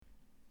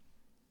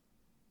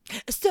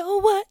So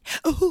what?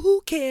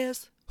 Who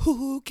cares?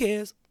 Who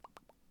cares?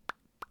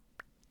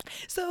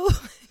 So,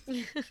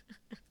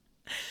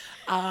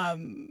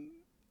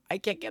 I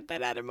can't get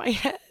that out of my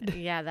head.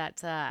 Yeah,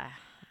 that's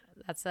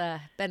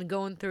been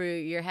going through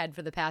your head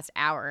for the past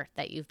hour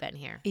that you've been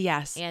here.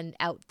 Yes. And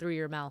out through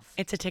your mouth.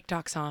 It's a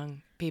TikTok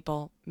song,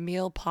 people.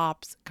 Meal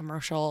Pops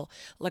commercial.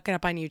 Look it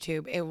up on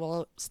YouTube. It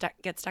will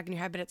get stuck in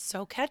your head, but it's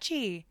so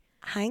catchy.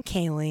 Hi,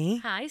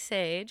 Kaylee. Hi,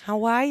 Sage.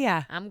 How are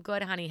ya? I'm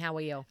good, honey. How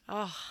are you?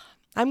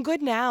 I'm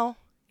good now.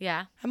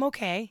 Yeah. I'm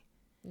okay.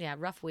 Yeah,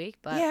 rough week,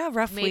 but Yeah,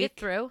 rough made week. it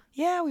through.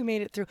 Yeah, we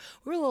made it through.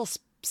 We were a little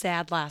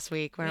sad last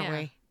week, weren't Yeah.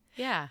 we?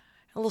 Yeah.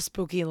 A little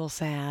spooky, a little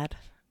sad.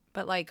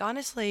 But like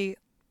honestly,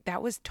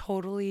 that was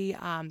totally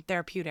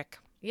therapeutic.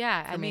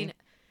 Yeah. I me. mean,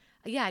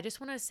 yeah, I just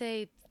want to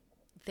say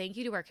thank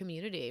you to our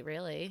community,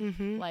 really.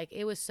 Mm-hmm. Like,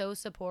 it was so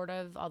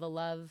supportive, all the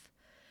love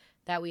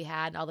that we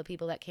had, all the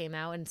people that came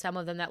out, and some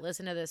of them that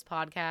listen to this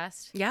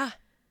podcast. Yeah.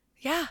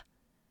 Yeah.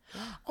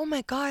 Oh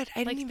my God.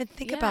 I didn't even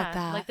think about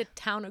that. Like the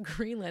town of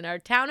Greenland. Our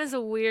town is a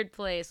weird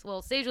place.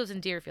 Well, Sage lives in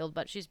Deerfield,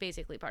 but she's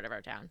basically part of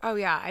our town. Oh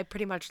yeah, I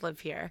pretty much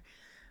live here.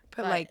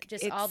 But, But like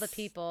just all the it's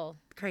people.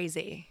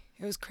 crazy.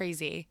 It was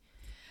crazy.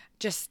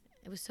 Just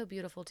It was so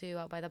beautiful too,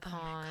 out by the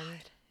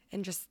pond.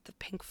 and just the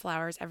pink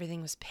flowers,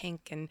 everything was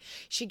pink, and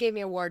she gave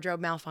me a wardrobe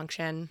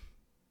malfunction.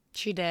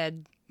 She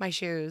did. My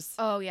shoes.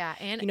 Oh yeah,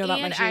 and You know about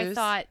my and I shoes?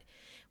 thought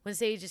when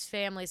Sage's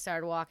family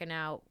started walking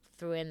out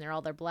through in there,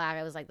 all their black,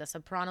 I was like the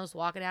Sopranos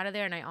walking out of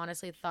there, and I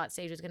honestly thought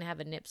Sage was gonna have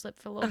a nip slip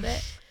for a little bit.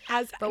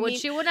 But when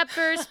she went up for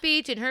her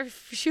speech and her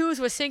shoes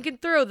were sinking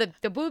through,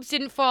 the boobs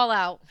didn't fall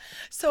out.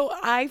 So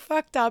I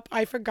fucked up.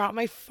 I forgot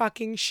my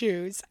fucking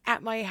shoes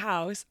at my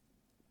house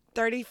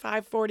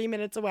 35, 40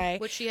 minutes away.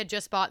 Which she had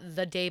just bought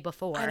the day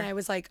before. And I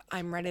was like,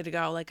 I'm ready to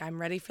go. Like, I'm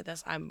ready for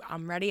this. I'm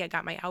ready. I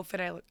got my outfit.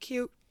 I look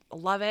cute. I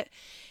love it.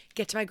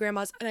 Get to my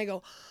grandma's and I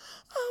go,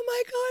 oh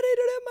my God, I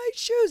don't have my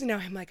shoes. And now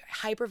I'm like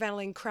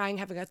hyperventilating, crying,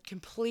 having a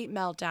complete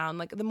meltdown.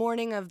 Like the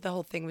morning of the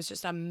whole thing was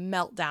just a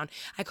meltdown.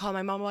 I call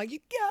my mom, I'm like, you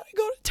gotta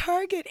go to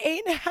Target,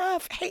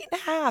 8.5,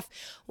 8.5.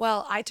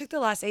 Well, I took the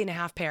last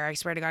 8.5 pair, I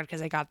swear to God,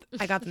 because I got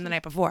them the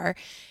night before.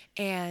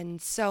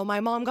 And so my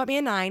mom got me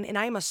a 9 and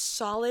I am a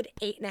solid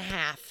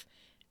 8.5.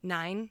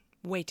 9,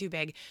 way too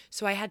big.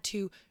 So I had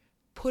to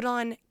put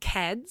on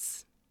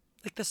Keds,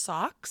 like the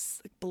socks,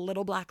 like the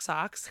little black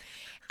socks.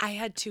 I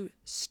had to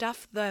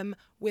stuff them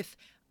with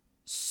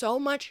so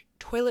much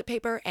toilet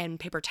paper and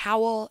paper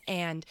towel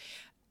and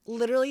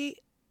literally,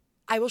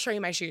 I will show you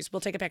my shoes.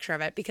 We'll take a picture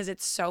of it because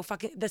it's so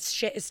fucking, this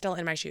shit is still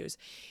in my shoes.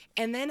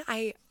 And then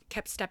I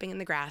kept stepping in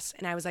the grass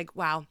and I was like,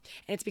 wow.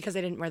 And it's because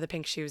I didn't wear the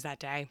pink shoes that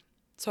day.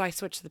 So I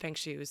switched to the pink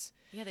shoes.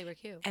 Yeah, they were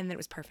cute. And then it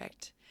was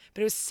perfect.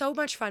 But it was so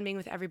much fun being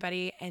with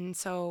everybody. And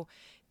so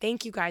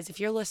thank you guys. If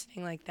you're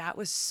listening, like that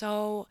was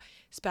so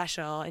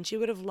special and she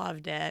would have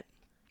loved it.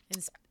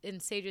 And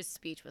Sage's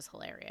speech was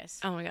hilarious.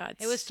 Oh my God.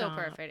 It was stop.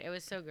 so perfect. It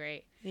was so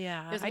great.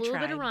 Yeah. There's a I little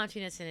tried. bit of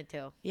raunchiness in it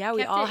too. Yeah,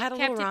 we all had a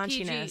little kept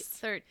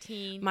raunchiness. It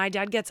PG-13. My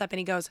dad gets up and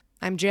he goes,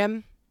 I'm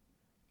Jim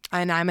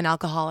and I'm an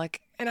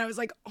alcoholic. And I was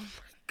like, oh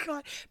my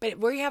God. But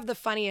we have the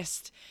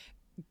funniest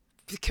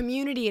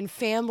community and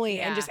family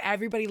and Yeah. just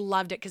everybody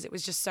loved it because it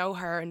was just so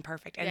her and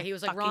perfect. And Yeah, he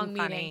was like, fucking "Wrong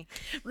funny.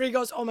 He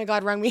goes, oh my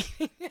God, wrong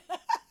meeting.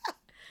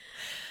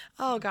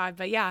 Oh God.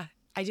 But yeah,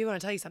 I do want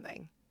to tell you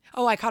something.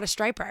 Oh, I caught a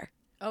striper.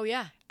 Oh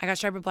yeah. I got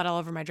striper blood all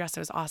over my dress. It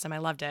was awesome. I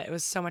loved it. It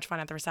was so much fun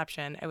at the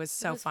reception. It was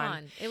so It was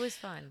fun. It was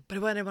fun. But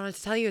what I wanted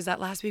to tell you is that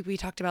last week we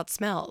talked about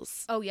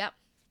smells. Oh yep.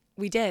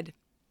 We did.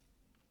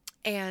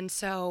 And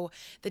so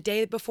the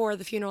day before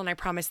the funeral, and I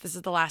promise this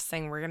is the last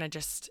thing, we're going to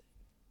just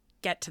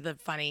get to the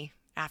funny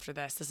after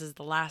this. This is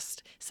the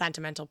last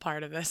sentimental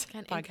part of this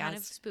podcast. And kind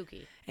of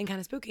spooky. And kind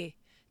of spooky.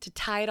 To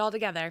tie it all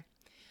together,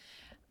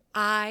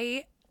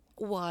 I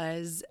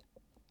was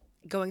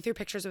going through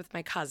pictures with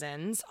my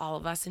cousins, all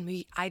of us,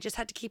 and I just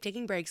had to keep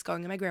taking breaks,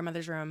 going in my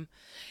grandmother's room,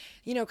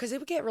 you know, because it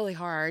would get really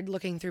hard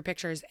looking through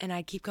pictures, and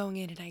I'd keep going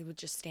in, and I would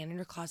just stand in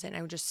her closet, and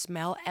I would just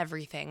smell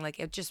everything.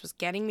 Like, it just was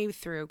getting me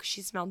through, because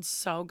she smelled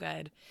so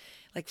good,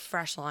 like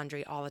fresh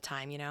laundry all the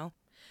time, you know?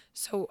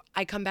 So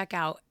I come back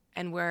out,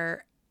 and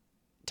we're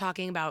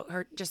talking about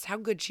her, just how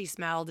good she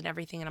smelled and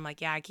everything, and I'm like,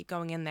 yeah, I keep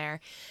going in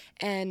there.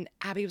 And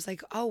Abby was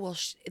like, oh, well,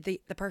 the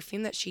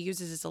perfume that she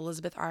uses is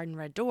Elizabeth Arden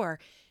Red Door.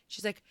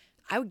 She's like,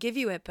 I would give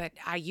you it, but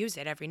I use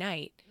it every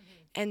night. Mm-hmm.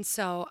 And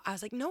so I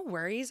was like, no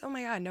worries. Oh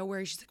my God, no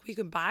worries. She's like, well, you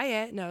can buy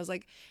it. And I was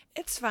like,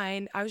 it's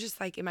fine. I was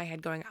just like in my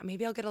head going,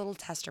 maybe I'll get a little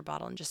tester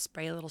bottle and just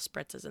spray little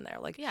spritzes in there.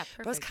 Like, Yeah,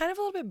 but I was perfect. kind of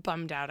a little bit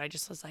bummed out. I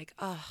just was like,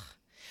 ugh,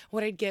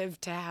 what I'd give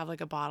to have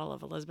like a bottle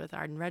of Elizabeth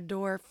Arden Red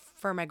Door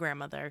for my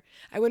grandmother.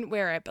 I wouldn't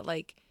wear it, but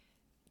like,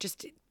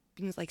 just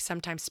like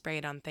sometimes spray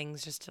it on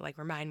things just to like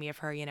remind me of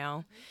her, you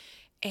know?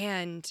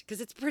 And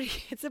because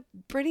it's a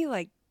pretty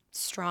like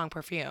strong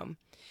perfume,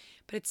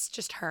 but it's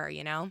just her,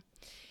 you know?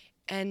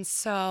 And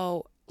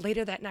so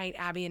later that night,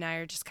 Abby and I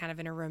are just kind of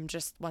in a room,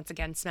 just once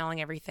again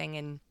smelling everything.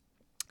 And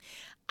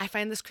I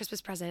find this Christmas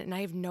present and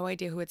I have no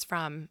idea who it's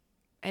from.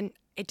 And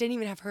it didn't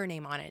even have her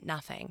name on it,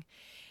 nothing.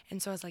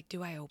 And so I was like,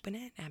 do I open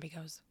it? And Abby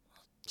goes,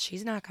 well,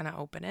 she's not going to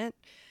open it.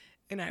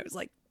 And I was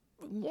like,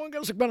 well, I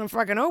guess I'm going to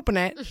fucking open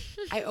it.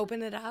 I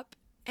open it up,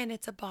 and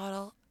it's a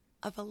bottle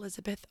of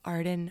Elizabeth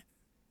Arden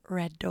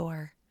Red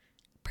Door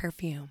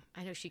perfume.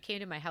 I know, she came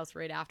to my house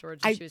right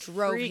afterwards, and she was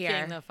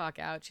freaking the fuck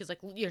out. She's like,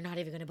 you're not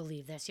even going to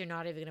believe this. You're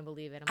not even going to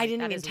believe it. I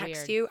didn't even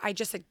text you. I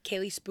just said,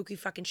 Kaylee, spooky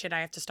fucking shit.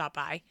 I have to stop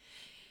by.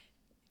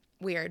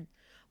 Weird.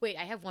 Wait,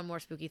 I have one more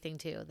spooky thing,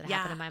 too, that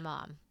happened to my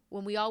mom.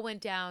 When we all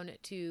went down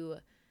to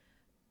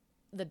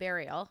the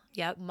burial,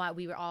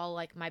 we were all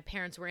like, my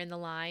parents were in the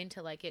line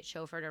to like get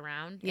chauffeured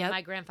around. Yep. And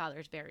my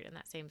grandfather's buried in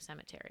that same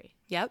cemetery.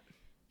 Yep.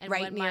 And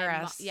right near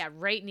us. Yeah,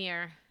 right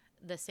near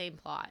the same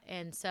plot.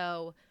 And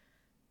so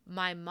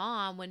my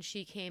mom, when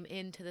she came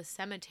into the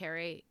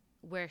cemetery,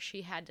 where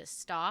she had to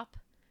stop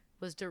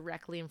was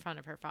directly in front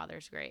of her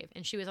father's grave.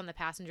 And she was on the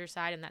passenger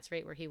side, and that's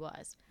right where he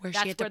was. Where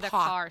she had to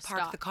park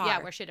the car.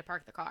 Yeah, where she had to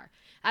park the car.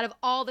 Out of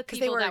all the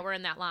people that were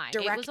in that line.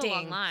 It was a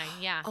long line,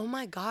 yeah. Oh,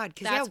 my God.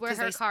 That's where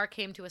her car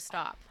came to a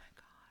stop. Oh,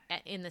 my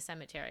God. In the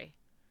cemetery.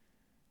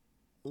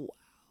 Wow.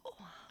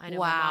 I know,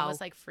 my mom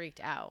was, like,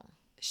 freaked out.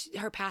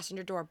 Her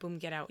passenger door, boom,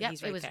 get out.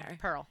 He's right there. It was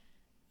Pearl.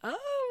 Oh,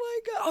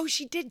 my God. Oh,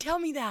 she did tell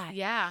me that.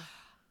 Yeah.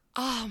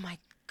 Oh, my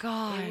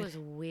God. It was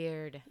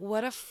weird.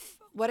 What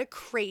a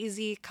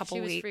crazy couple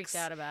weeks. She was freaked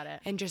out about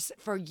it. And just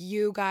for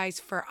you guys,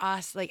 for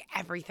us, like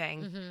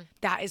everything. Mm-hmm.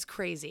 That is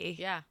crazy.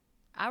 Yeah.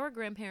 Our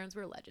grandparents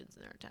were legends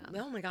in our town.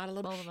 Oh my God.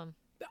 Both of them.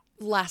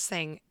 Last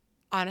thing.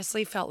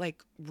 Honestly, felt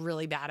like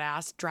really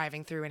badass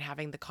driving through and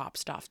having the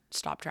cops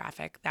stop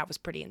traffic. That was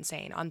pretty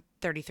insane on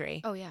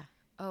 33. Oh, yeah.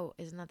 Oh,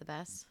 isn't that the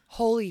best?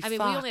 Holy fuck. I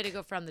mean, we only had to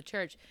go from the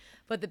church.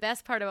 But the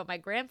best part about my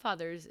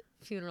grandfather's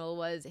funeral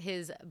was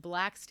his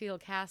black steel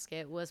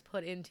casket was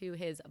put into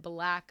his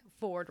black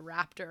Ford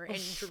Raptor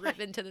and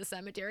driven to the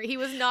cemetery. He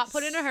was not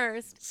put in a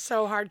hearse.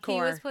 So hardcore.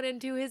 He was put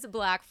into his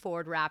black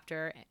Ford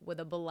Raptor with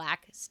a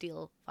black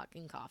steel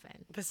fucking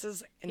coffin. This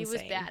is insane. He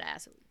was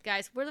badass.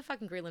 Guys, we're the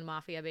fucking Greenland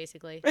Mafia,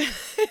 basically.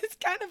 It's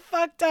kind of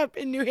fucked up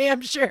in New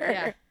Hampshire.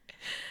 Yeah.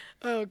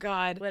 Oh,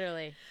 God.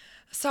 Literally.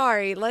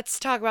 Sorry, let's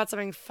talk about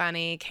something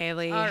funny,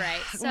 Kaylee. All right.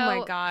 So, oh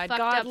my God.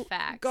 Fucked up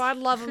facts. God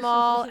love them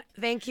all.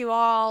 Thank you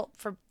all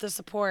for the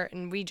support.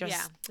 And we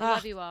just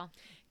love you all.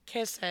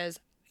 Kisses.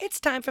 It's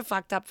time for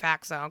fucked up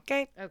facts,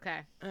 okay? Okay.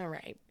 All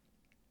right.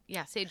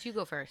 Yeah, Sage, you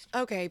go first.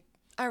 Okay.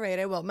 All right,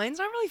 I will. Mine's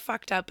not really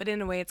fucked up, but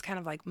in a way it's kind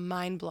of like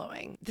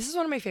mind-blowing. This is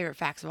one of my favorite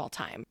facts of all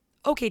time.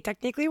 Okay,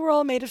 technically we're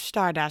all made of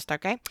stardust,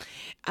 okay?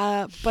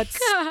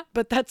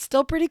 But that's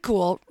still pretty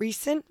cool.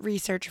 Recent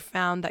research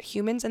found that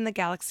humans in the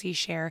galaxy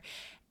share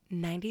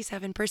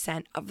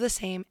 97% of the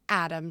same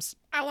atoms.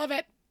 I love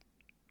it.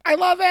 I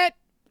love it.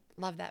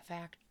 Love that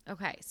fact.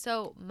 Okay,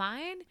 so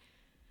mine,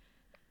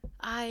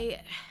 I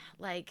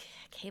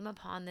came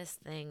upon this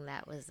thing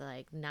that was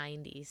like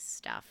 90s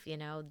stuff, you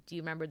know? Do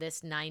you remember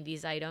this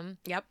 90s item?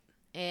 Yep.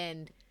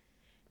 And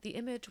the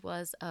image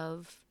was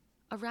of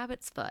a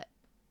rabbit's foot.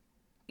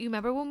 You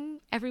remember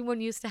when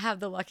everyone used to have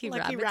the lucky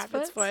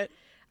rabbit's foot?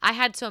 I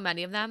had so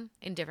many of them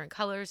in different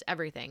colors,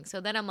 everything. So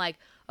then I'm like,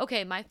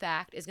 okay, my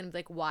fact is going to be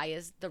like, why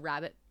is the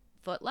rabbit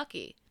foot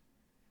lucky?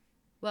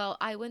 Well,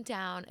 I went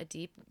down a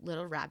deep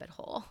little rabbit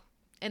hole,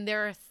 and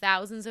there are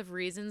thousands of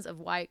reasons of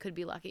why it could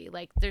be lucky.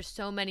 Like, there's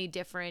so many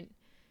different,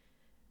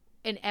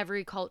 in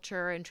every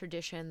culture and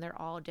tradition, they're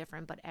all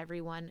different, but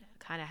everyone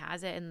kind of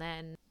has it. And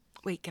then...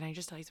 Wait, can I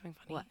just tell you something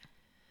funny? What?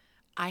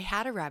 I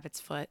had a rabbit's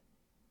foot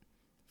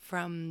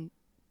from...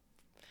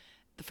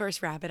 the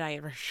first rabbit I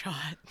ever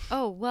shot.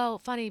 Oh, well,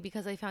 funny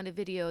because I found a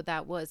video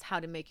that was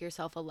how to make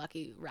yourself a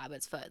lucky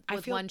rabbit's foot.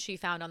 One she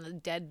found on the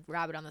dead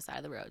rabbit on the side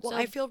of the road. Well, so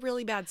I feel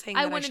really bad saying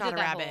that I shot a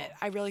rabbit.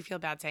 I really feel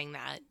bad saying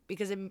that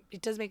because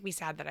it does make me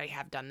sad that I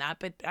have done that.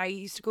 But I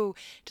used to go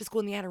to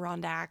school in the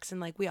Adirondacks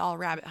and like we all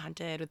rabbit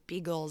hunted with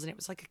beagles and it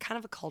was like a kind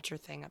of a culture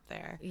thing up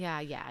there.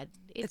 Yeah.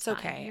 It's fine.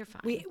 Okay. You're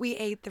fine. We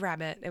ate the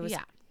rabbit. It was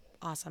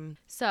awesome.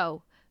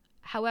 So...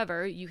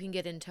 However, you can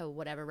get into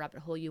whatever rabbit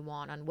hole you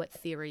want on what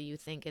theory you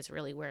think is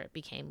really where it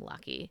became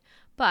lucky.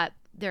 But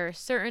there are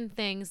certain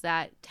things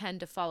that tend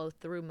to follow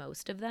through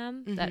most of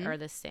them that are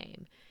the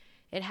same.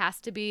 It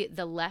has to be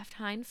the left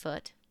hind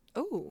foot.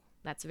 Ooh.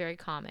 That's very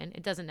common.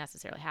 It doesn't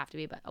necessarily have to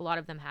be, but a lot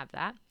of them have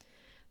that.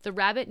 The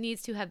rabbit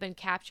needs to have been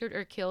captured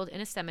or killed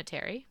in a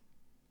cemetery.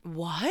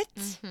 What?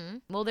 Mm-hmm.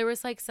 Well, there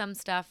was like some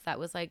stuff that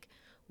was like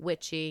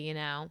witchy, you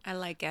know. I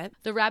like it.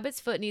 The rabbit's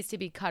foot needs to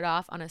be cut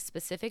off on a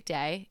specific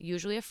day,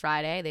 usually a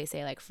Friday. They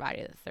say like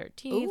Friday the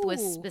 13th with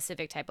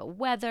specific type of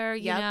weather,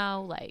 you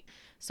know, like.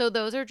 So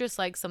those are just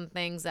like some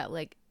things that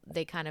like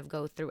they kind of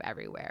go through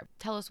everywhere.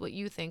 Tell us what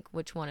you think,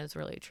 which one is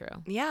really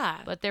true.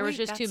 Yeah. But there was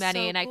just too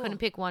many and I couldn't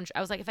pick one.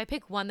 I was like, if I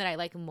pick one that I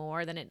like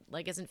more, then it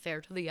like isn't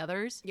fair to the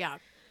others. Yeah.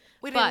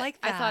 But I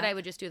like that. I thought I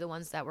would just do the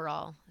ones that were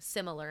all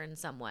similar in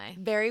some way.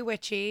 Very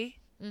witchy.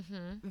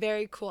 Mm-hmm.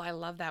 Very cool. I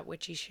love that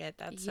witchy shit.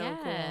 That's so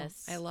cool.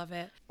 I love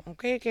it.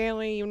 Okay,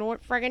 Kaylee, you know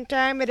what friggin'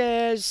 time it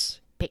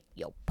is. Pick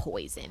your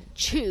poison.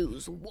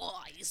 Choose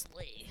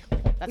wisely.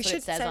 That's what it says on the card. We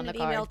should send an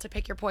email to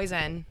pick your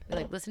poison.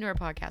 Like, listen to our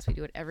podcast. We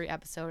do it every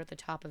episode at the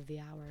top of the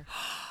hour.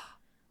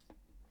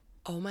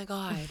 Oh my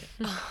God.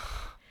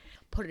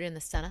 put it in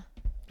the center.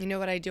 You know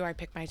what I do? I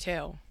pick my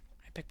two.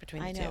 I pick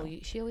between the two. I know.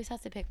 She always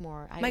has to pick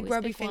more. My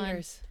grubby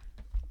fingers.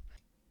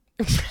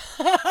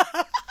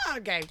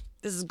 Okay.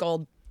 This is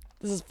gold.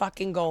 This is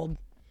fucking gold.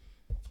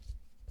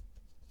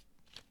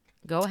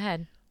 Go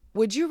ahead.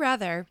 Would you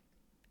rather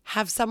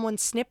have someone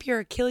snip your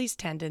Achilles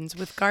tendons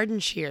with garden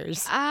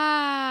shears?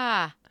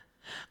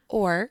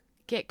 Or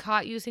get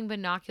caught using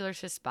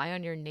binoculars to spy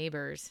on your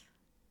neighbors?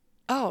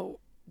 Oh,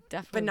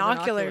 definitely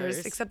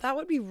binoculars. Except that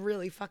would be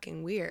really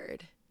fucking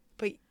weird.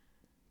 But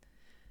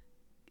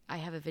I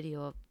have a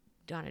video of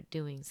Donna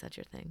doing such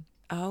a thing.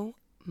 Oh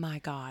my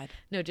God.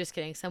 No, just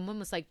kidding. Someone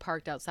was like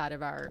parked outside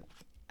of our,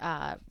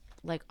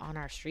 like on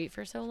our street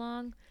for so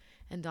long.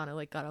 And Donna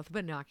like got off the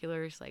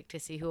binoculars like to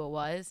see who it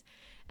was.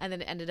 And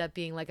then it ended up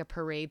being like a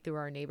parade through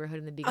our neighborhood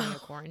in the beginning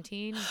of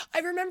quarantine. I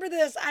remember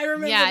this.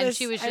 Yeah, and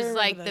she was just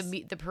like,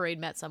 the parade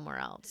met somewhere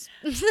else.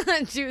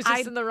 She was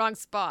just in the wrong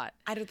spot.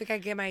 I don't think I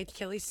get my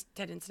Achilles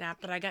tendon snapped,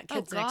 but I got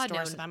kids next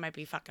door, so that might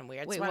be fucking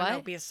weird. Wait, so I don't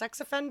know, be a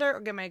sex offender or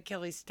get my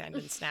Achilles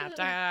tendon snapped.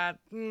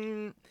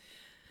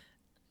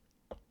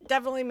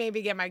 Definitely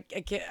maybe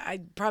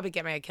I'd probably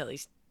get my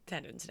Achilles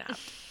tendon snapped.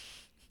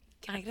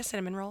 Can I get a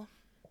cinnamon roll?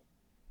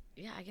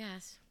 Yeah, I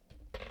guess.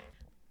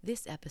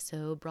 This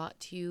episode brought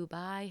to you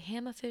by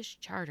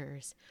Hammerfish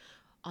Charters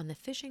on the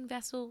fishing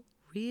vessel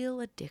Real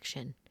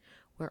Addiction,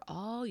 where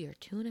all your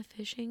tuna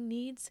fishing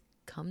needs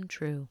come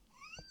true.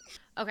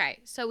 Okay,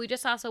 so we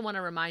just also want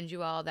to remind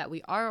you all that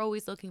we are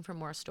always looking for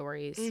more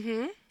stories.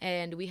 Mm-hmm.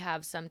 And we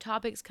have some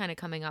topics kind of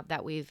coming up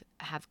that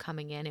have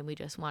coming in, and we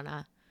just want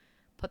to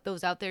put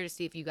those out there to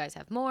see if you guys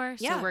have more.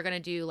 Yeah. So we're going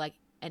to do like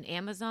an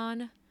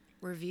Amazon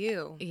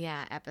review.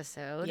 Yeah,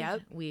 episode.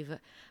 Yep. We've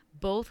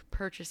both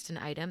purchased an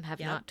item, have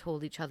not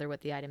told each other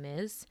what the item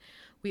is.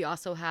 We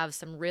also have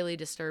some really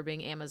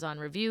disturbing Amazon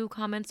review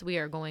comments we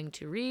are going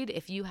to read.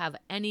 If you have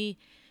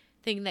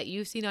anything that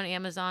you've seen on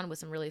Amazon with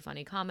some really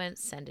funny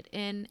comments, send it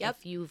in. Yep.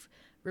 If you've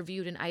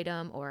reviewed an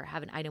item or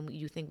have an item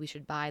you think we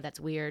should buy that's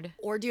weird.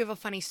 Or do you have a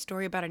funny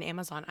story about an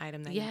Amazon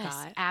item that you got?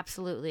 Yes,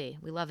 absolutely.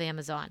 We love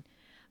Amazon.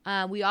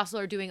 We also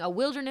are doing a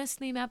wilderness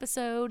theme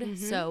episode. Mm-hmm.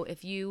 So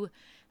if you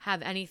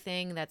have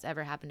anything that's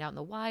ever happened out in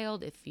the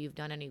wild, if you've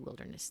done any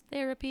wilderness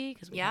therapy,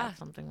 because we have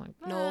something like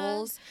that.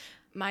 Knowles.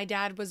 My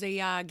dad was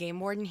a game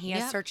warden. He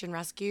has search and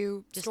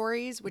rescue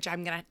stories, which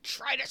I'm going to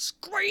try to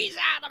squeeze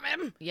out of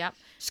him. Yep.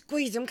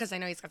 Squeeze him because I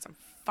know he's got some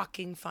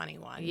fucking funny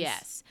ones.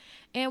 Yes.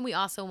 And we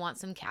also want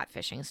some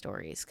catfishing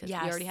stories because we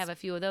already have a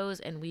few of those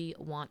and we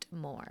want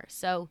more.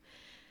 So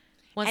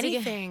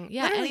anything.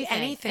 Literally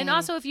anything. And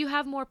also, if you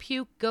have more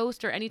puke,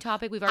 ghost, or any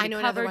topic we've already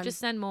covered, just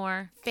send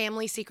more.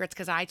 Family secrets,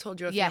 because I told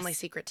you a family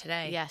secret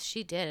today. Yes,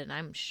 she did, and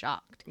I'm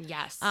shocked.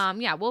 Yes.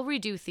 Yeah, we'll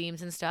redo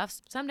themes and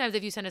stuff. Sometimes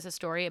if you send us a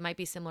story, it might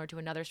be similar to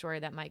another story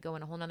that might go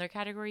in a whole other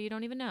category you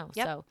don't even know.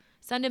 Yep. So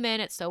send them in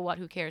at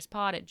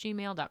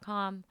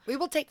sowhatwhocarespod@gmail.com. We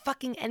will take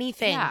fucking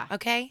anything,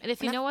 okay? And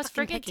if you know us,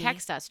 freaking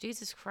text us.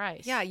 Jesus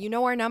Christ. Yeah, you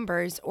know our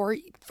numbers, or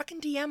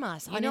fucking DM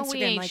us on Instagram.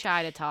 We ain't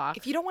shy to talk.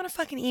 If you don't want to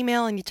fucking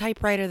email and you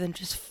typewriter, then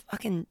just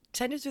fucking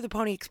send it through the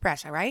Pony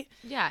Express, all right?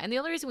 Yeah, and the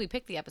only reason we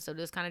picked the episode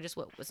is kind of just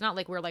it's not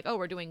like we're like, oh,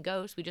 we're doing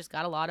ghosts. We just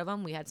got a lot of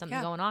them. We had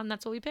something going on. And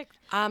that's what we picked.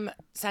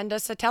 Send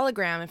us a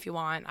telegram if you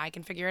want. I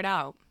can figure it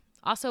out.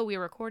 Also,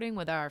 we're recording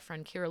with our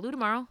friend Kira Lou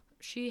tomorrow.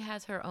 She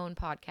has her own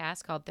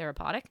podcast called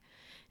Therapeutic,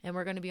 and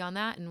we're going to be on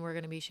that, and we're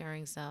going to be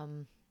sharing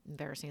some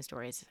embarrassing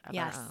stories of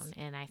our own.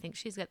 And I think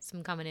she's got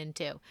some coming in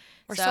too.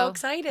 We're so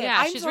excited.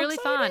 Yeah, she's really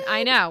fun.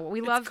 I know.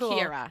 We love cool.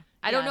 Kira.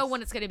 I don't know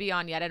when it's going to be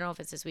on yet. I don't know if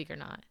it's this week or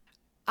not.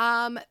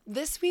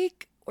 This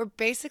week we're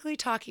basically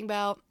talking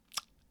about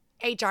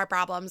HR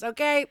problems,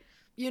 okay?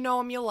 You know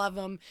them, you love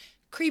them.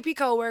 Creepy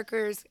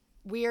coworkers,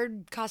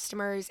 weird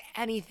customers,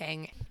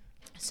 anything.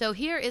 So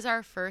here is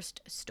our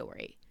first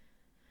story.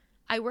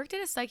 I worked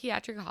at a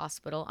psychiatric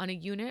hospital on a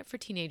unit for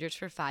teenagers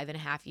for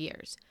 5.5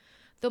 years.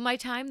 Though my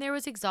time there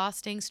was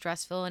exhausting,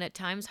 stressful, and at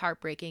times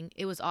heartbreaking,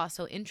 it was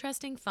also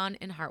interesting, fun,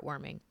 and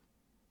heartwarming.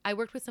 I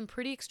worked with some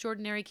pretty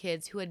extraordinary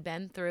kids who had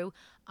been through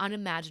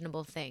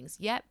unimaginable things,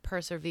 yet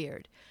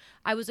persevered.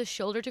 I was a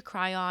shoulder to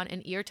cry on,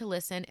 an ear to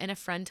listen, and a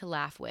friend to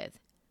laugh with.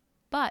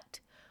 But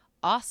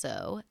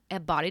also a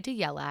body to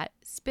yell at,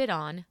 spit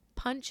on,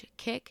 punch,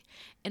 kick,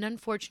 and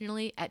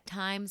unfortunately, at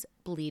times,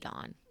 bleed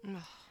on.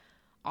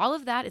 All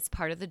of that is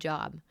part of the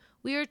job.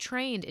 We are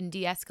trained in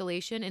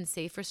de-escalation and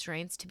safe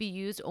restraints to be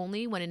used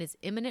only when it is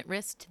imminent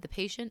risk to the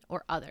patient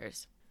or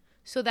others.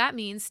 So that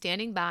means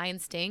standing by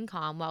and staying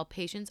calm while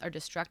patients are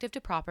destructive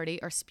to property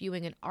or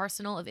spewing an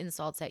arsenal of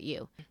insults at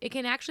you. It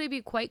can actually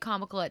be quite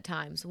comical at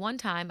times. One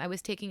time, I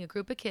was taking a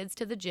group of kids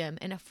to the gym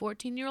and a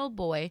 14-year-old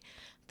boy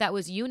that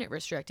was unit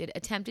restricted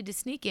attempted to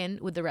sneak in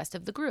with the rest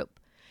of the group.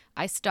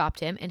 I stopped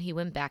him and he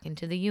went back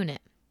into the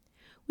unit.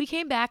 We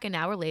came back an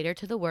hour later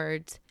to the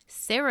words,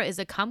 "Sarah is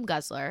a cum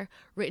guzzler,"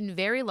 written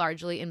very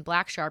largely in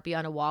black Sharpie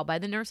on a wall by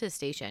the nurse's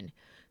station.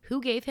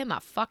 Who gave him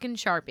a fucking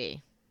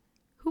Sharpie?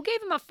 Who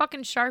gave him a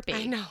fucking Sharpie?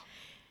 I know.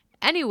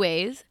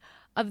 Anyways,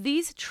 of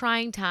these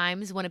trying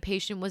times when a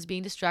patient was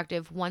being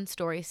destructive, one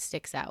story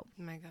sticks out.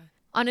 Oh my God.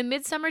 On a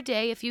midsummer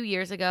day a few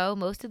years ago,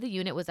 most of the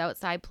unit was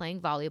outside playing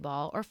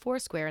volleyball or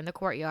foursquare in the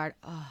courtyard.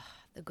 Oh,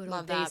 the good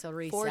old days of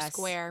recess.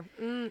 Foursquare.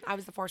 I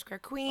was the Foursquare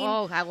queen.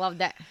 Oh, I love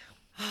that.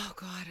 Oh,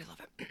 God, I love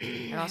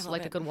it. I also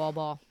liked a good wall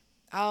ball.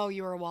 Oh,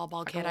 you were a wall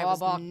ball kid. I was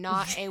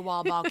not a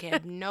wall ball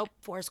kid. Nope,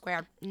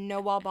 Foursquare.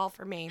 No wall ball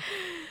for me.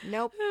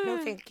 Nope, no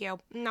thank you.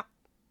 No.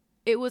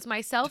 It was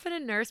myself and a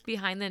nurse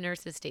behind the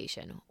nurse's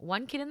station.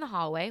 One kid in the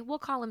hallway, we'll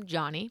call him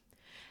Johnny.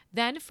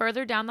 Then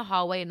further down the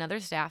hallway, another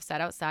staff sat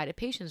outside a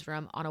patient's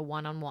room on a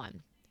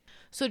one-on-one.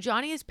 So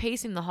Johnny is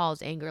pacing the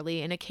halls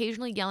angrily and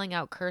occasionally yelling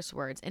out curse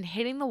words and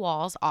hitting the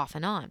walls off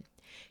and on.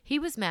 He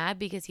was mad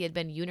because he had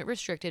been unit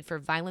restricted for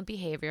violent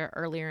behavior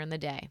earlier in the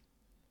day.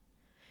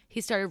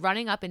 He started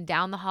running up and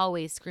down the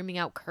hallways screaming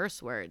out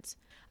curse words.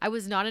 I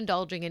was not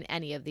indulging in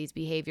any of these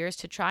behaviors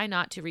to try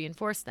not to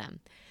reinforce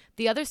them.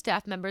 The other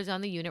staff members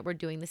on the unit were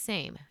doing the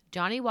same.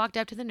 Johnny walked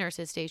up to the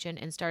nurse's station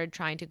and started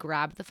trying to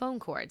grab the phone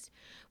cords.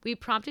 We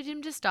prompted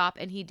him to stop,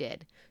 and he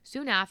did.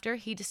 Soon after,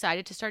 he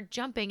decided to start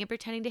jumping and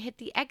pretending to hit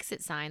the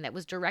exit sign that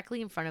was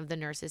directly in front of the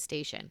nurse's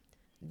station.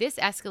 This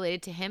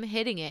escalated to him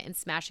hitting it and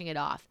smashing it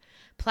off.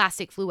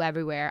 Plastic flew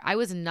everywhere. I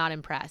was not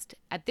impressed.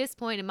 At this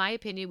point, in my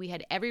opinion, we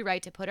had every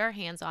right to put our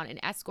hands on and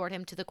escort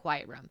him to the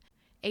quiet room.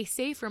 A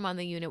safe room on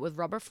the unit with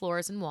rubber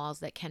floors and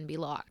walls that can be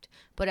locked.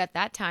 But at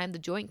that time, the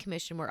Joint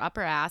Commission were up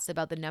our ass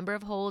about the number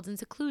of holds and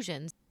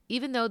seclusions,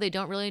 even though they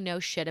don't really know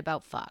shit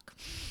about fuck.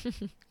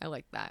 I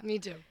like that. Me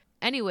too.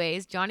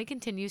 Anyways, Johnny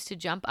continues to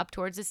jump up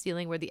towards the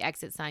ceiling where the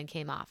exit sign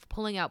came off,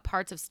 pulling out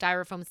parts of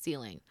styrofoam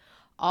ceiling.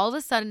 All of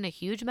a sudden, a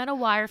huge metal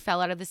wire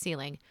fell out of the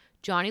ceiling.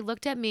 Johnny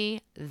looked at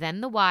me,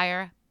 then the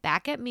wire,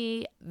 back at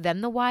me,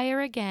 then the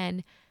wire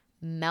again,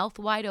 mouth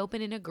wide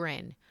open in a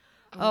grin.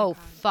 Oh,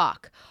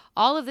 fuck.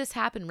 All of this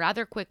happened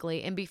rather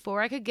quickly, and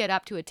before I could get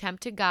up to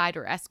attempt to guide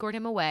or escort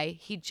him away,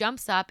 he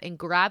jumps up and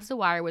grabs the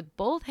wire with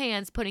both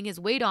hands, putting his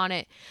weight on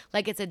it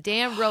like it's a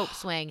damn rope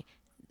swing.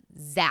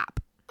 Zap.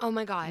 Oh,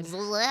 my God.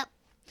 Zlip.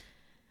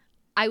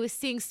 I was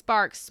seeing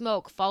sparks,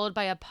 smoke, followed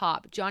by a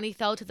pop. Johnny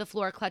fell to the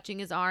floor, clutching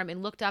his arm,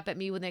 and looked up at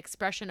me with an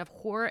expression of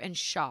horror and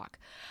shock.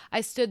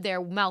 I stood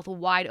there, mouth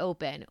wide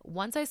open.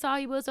 Once I saw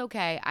he was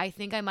okay, I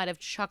think I might have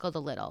chuckled a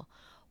little.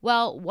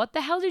 Well, what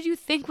the hell did you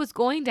think was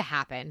going to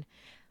happen?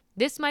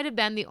 This might have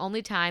been the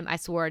only time I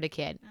swore at a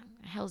kid.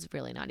 Hell's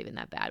really not even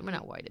that bad. We're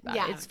not worried about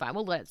it. It's fine.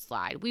 We'll let it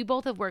slide. We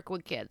both have worked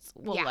with kids.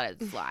 We'll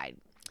let it slide.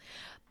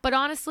 But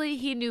honestly,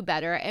 he knew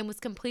better and was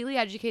completely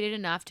educated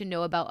enough to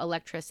know about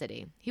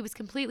electricity. He was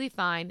completely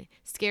fine,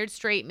 scared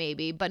straight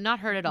maybe, but not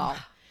hurt at all.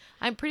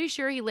 I'm pretty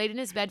sure he laid in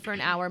his bed for an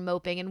hour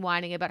moping and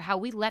whining about how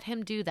we let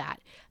him do that,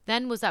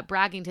 then was up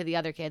bragging to the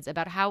other kids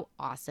about how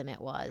awesome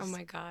it was. Oh,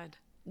 my God.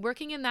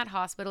 Working in that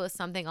hospital is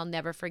something I'll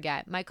never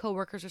forget. My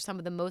coworkers are some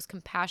of the most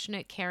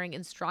compassionate, caring,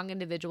 and strong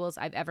individuals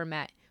I've ever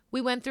met.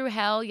 We went through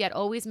hell, yet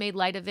always made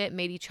light of it,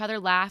 made each other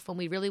laugh when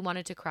we really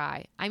wanted to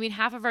cry. I mean,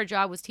 half of our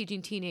job was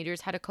teaching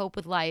teenagers how to cope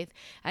with life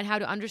and how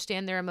to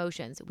understand their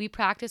emotions. We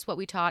practiced what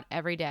we taught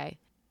every day.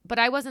 But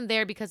I wasn't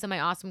there because of my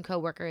awesome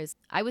coworkers.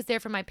 I was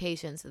there for my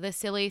patients, the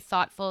silly,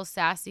 thoughtful,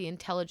 sassy,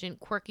 intelligent,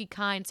 quirky,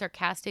 kind,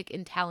 sarcastic,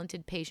 and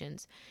talented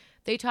patients.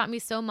 They taught me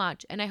so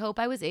much, and I hope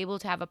I was able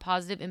to have a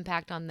positive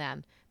impact on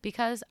them,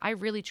 because I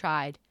really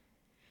tried.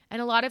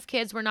 And a lot of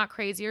kids were not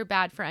crazy or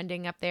bad for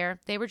ending up there.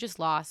 They were just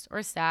lost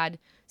or sad,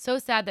 so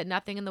sad that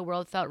nothing in the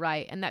world felt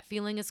right, and that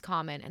feeling is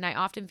common, and I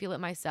often feel it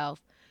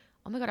myself.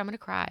 Oh my God, I'm going to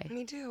cry.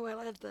 Me too. I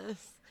love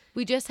this.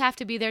 We just have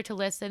to be there to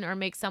listen or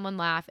make someone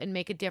laugh and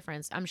make a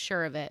difference. I'm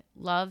sure of it.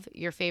 Love,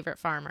 your favorite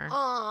farmer.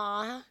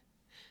 Aww.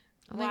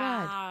 Oh my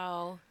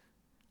God.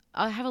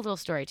 I have a little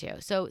story too.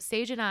 So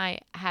Sage and I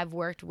have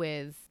worked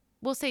with,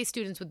 we'll say,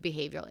 students with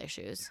behavioral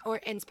issues. Or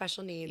in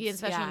special needs. In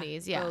special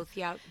needs, yeah. Both,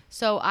 yep.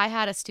 So I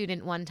had a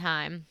student one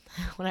time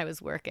when I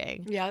was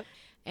working. Yep.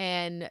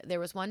 And there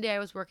was one day I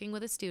was working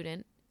with a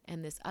student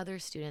and this other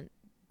student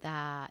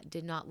that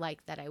did not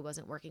like that I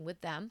wasn't working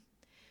with them.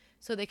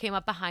 So they came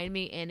up behind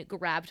me and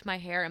grabbed my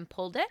hair and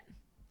pulled it.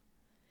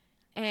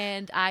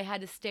 And I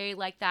had to stay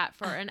like that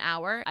for an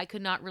hour. I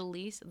could not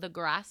release the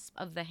grasp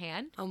of the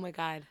hand. Oh, my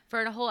God.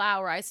 For a whole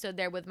hour, I stood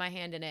there with my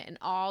hand in it, and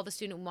all the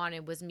student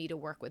wanted was me to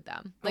work with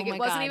them. Like, oh, it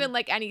wasn't even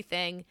like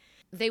anything.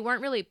 They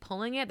weren't really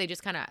pulling it. They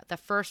just kind of, the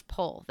first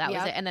pull, that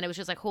was it. And then it was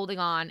just like holding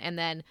on. And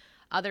then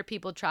other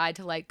people tried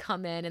to like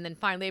come in, and then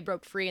finally they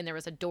broke free, and there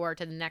was a door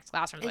to the next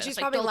classroom. And she's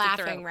probably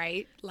laughing,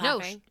 right?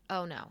 Laughing.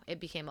 No,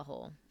 it became a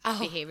whole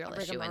behavioral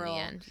issue in the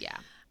end. Yeah.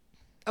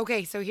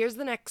 Okay, so here's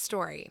the next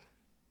story.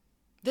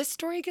 This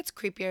story gets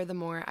creepier the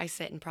more I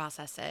sit and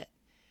process it.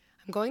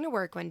 I'm going to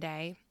work one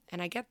day,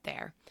 and I get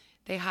there.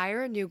 They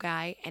hire a new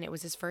guy, and it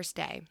was his first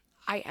day.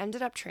 I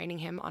ended up training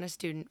him on a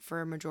student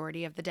for a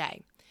majority of the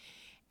day.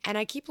 And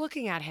I keep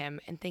looking at him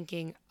and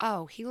thinking,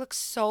 oh, he looks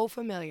so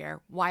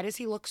familiar. Why does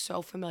he look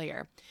so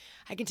familiar?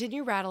 I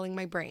continue rattling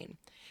my brain.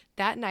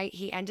 That night,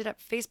 he ended up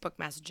Facebook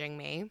messaging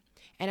me,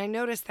 and I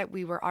noticed that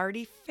we were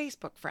already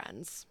Facebook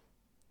friends.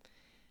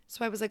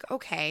 So I was like,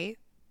 okay,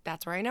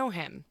 that's where I know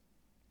him.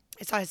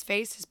 I saw his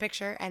face, his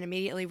picture, and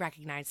immediately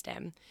recognized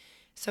him.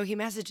 So he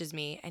messages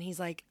me and he's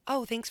like,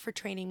 oh, thanks for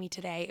training me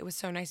today. It was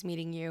so nice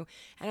meeting you.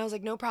 And I was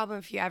like, no problem.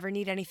 If you ever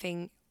need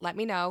anything, let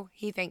me know.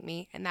 He thanked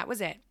me and that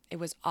was it. It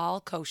was all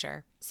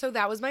kosher. So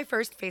that was my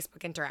first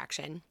Facebook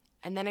interaction.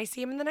 And then I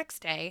see him the next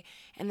day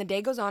and the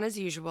day goes on as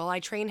usual. I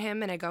train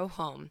him and I go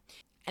home.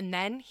 And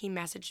then he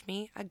messaged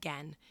me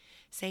again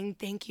saying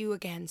thank you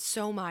again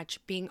so much,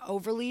 being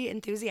overly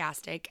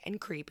enthusiastic and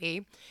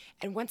creepy.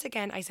 And once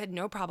again, I said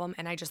no problem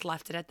and I just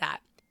left it at that.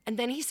 And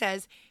then he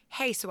says,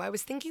 hey, so I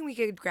was thinking we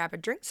could grab a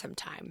drink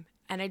sometime.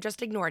 And I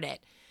just ignored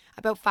it.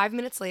 About 5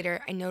 minutes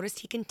later, I noticed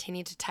he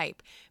continued to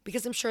type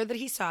because I'm sure that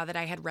he saw that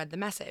I had read the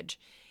message.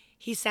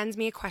 He sends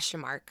me a question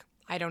mark.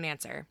 I don't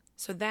answer.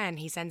 So then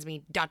he sends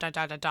me ...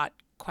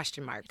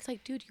 question mark. It's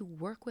like, dude, you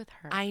work with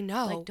her. I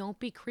know. Like, don't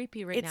be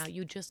creepy right now.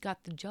 You just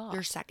got the job.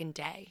 Your second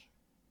day.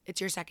 It's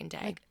your second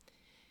day. Like,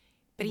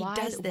 but he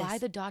does this. Why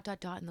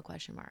the ... in the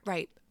question mark?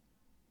 Right.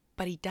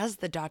 But he does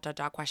the ...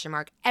 question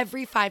mark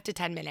every 5 to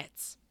 10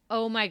 minutes.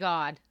 Oh my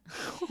God.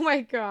 Oh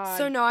my God.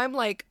 So now I'm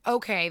like,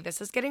 okay,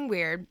 this is getting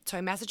weird. So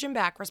I message him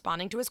back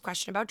responding to his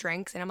question about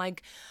drinks. And I'm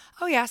like,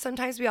 oh yeah,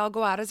 sometimes we all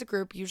go out as a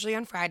group, usually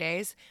on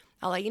Fridays.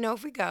 I'll let you know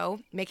if we go,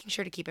 making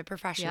sure to keep it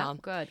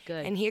professional. Yeah,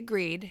 good. And he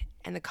agreed,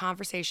 and the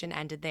conversation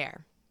ended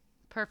there.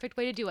 Perfect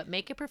way to do it.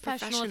 Make it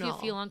professional if you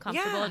feel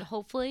uncomfortable. Yeah. And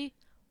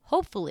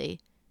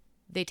hopefully,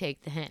 they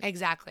take the hint.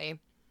 Exactly.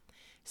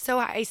 So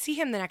I see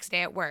him the next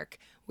day at work.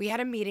 We had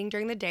a meeting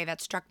during the day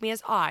that struck me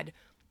as odd.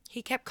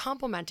 He kept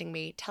complimenting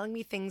me, telling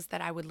me things that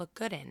I would look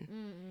good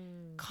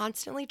in,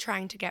 constantly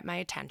trying to get my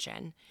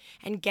attention,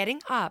 and getting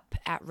up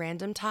at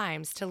random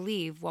times to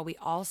leave while we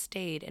all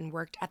stayed and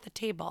worked at the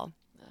table.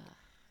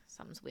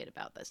 Something's weird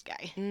about this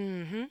guy.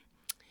 Mm-hmm.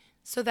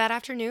 So that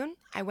afternoon,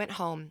 I went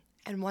home,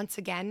 and once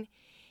again,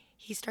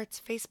 he starts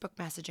Facebook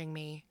messaging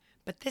me,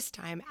 but this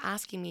time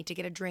asking me to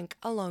get a drink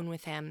alone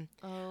with him.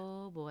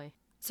 Oh, boy.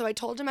 So I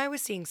told him I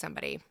was seeing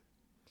somebody.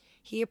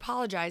 He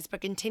apologized,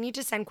 but continued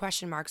to send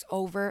question marks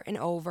over and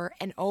over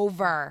and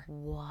over.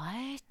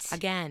 What?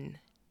 Again.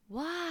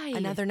 Why?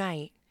 Another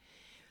night.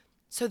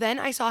 So then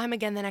I saw him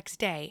again the next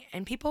day,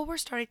 and people were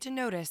starting to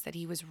notice that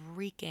he was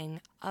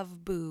reeking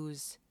of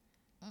booze.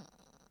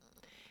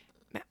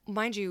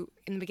 Mind you,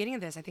 in the beginning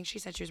of this, I think she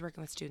said she was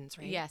working with students,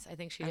 right? Yes, I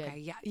think she did. Okay,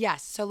 yeah.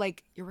 Yes, so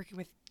like you're working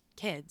with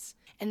kids.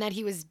 And that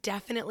he was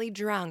definitely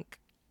drunk,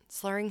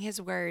 slurring his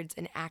words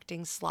and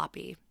acting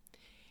sloppy.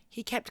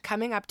 He kept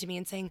coming up to me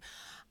and saying,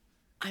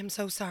 I'm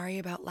so sorry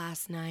about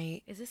last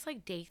night. Is this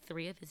like day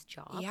 3 of his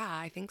job? Yeah,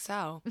 I think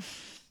so.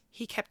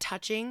 He kept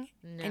touching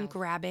and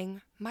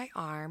grabbing my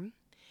arm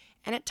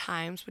and at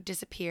times would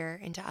disappear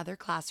into other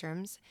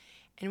classrooms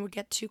and would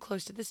get too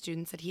close to the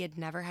students that he had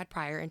never had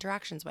prior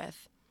interactions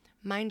with.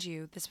 Mind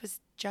you, this was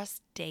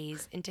just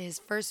days into his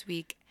first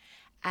week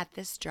at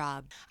this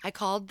job. I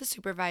called the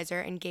supervisor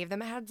and gave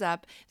them a heads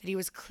up that he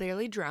was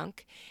clearly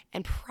drunk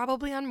and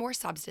probably on more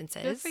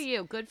substances. Good for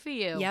you. Good for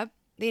you. Yep.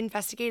 They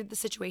investigated the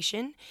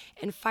situation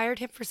and fired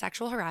him for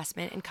sexual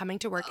harassment and coming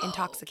to work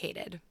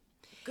intoxicated.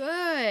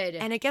 Good.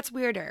 And it gets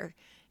weirder.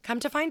 Come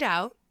to find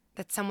out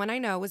that someone I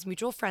know was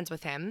mutual friends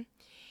with him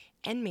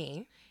and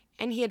me,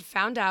 and he had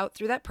found out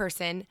through that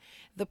person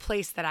the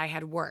place that I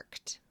had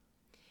worked.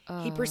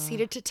 He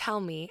proceeded to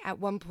tell me at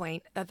one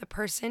point that the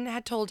person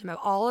had told him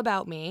all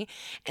about me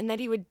and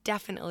that he would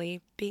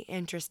definitely be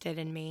interested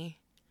in me.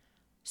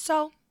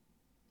 So,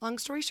 long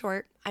story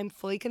short, I'm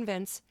fully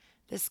convinced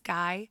this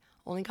guy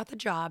only got the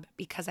job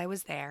because I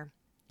was there.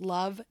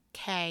 Love,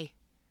 K.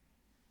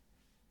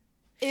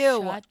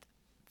 Ew. Shut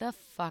the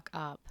fuck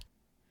up.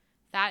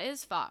 That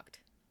is fucked.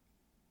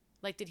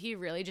 Like, did he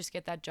really just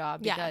get that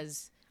job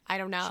because I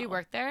don't know. She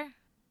worked there?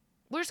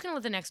 We're just going to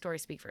let the next story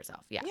speak for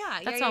itself. Yeah.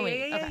 That's all we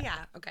need.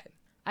 Yeah. Okay.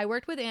 I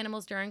worked with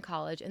animals during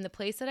college, and the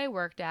place that I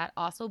worked at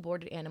also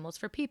boarded animals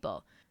for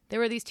people. There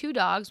were these 2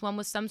 dogs. One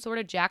was some sort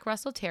of Jack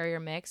Russell Terrier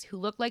mix who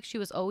looked like she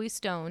was always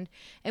stoned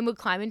and would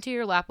climb into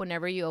your lap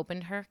whenever you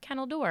opened her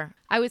kennel door.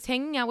 I was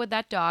hanging out with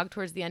that dog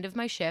towards the end of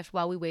my shift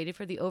while we waited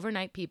for the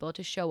overnight people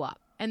to show up,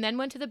 and then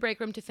went to the break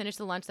room to finish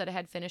the lunch that I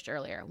had finished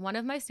earlier. One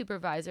of my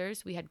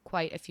supervisors, we had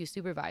quite a few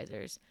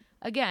supervisors.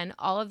 Again,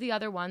 all of the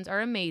other ones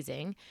are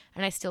amazing,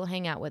 and I still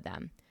hang out with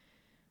them.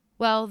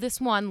 Well, this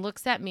one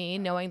looks at me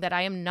knowing that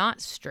I am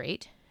not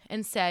straight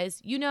and says,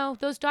 you know,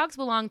 those dogs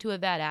belong to a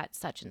vet at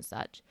such and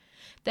such.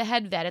 The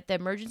head vet at the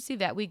emergency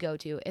vet we go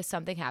to if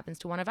something happens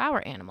to one of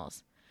our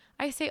animals.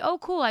 I say, oh,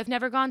 cool, I've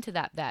never gone to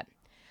that vet.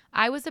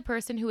 I was the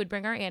person who would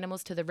bring our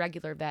animals to the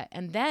regular vet.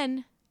 And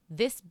then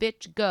this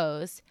bitch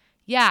goes,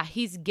 yeah,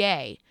 he's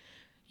gay.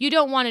 You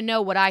don't want to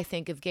know what I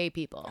think of gay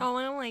people. Oh,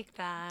 I don't like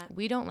that.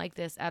 We don't like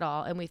this at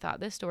all. And we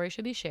thought this story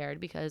should be shared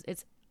because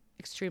it's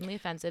extremely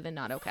offensive and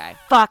not okay.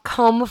 Fuck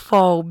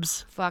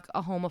homophobes. Fuck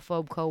a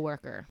homophobe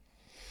coworker.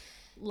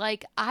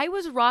 Like, I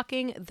was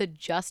rocking the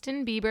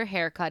Justin Bieber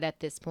haircut at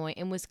this point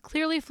and was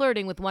clearly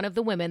flirting with one of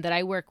the women that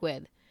I work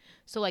with.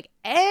 So, like,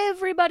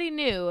 everybody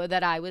knew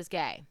that I was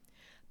gay.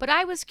 But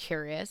I was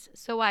curious,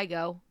 so I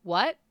go,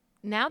 what?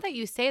 Now that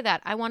you say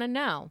that, I want to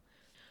know.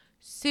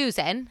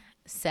 Susan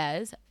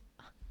says,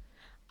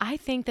 I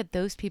think that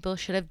those people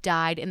should have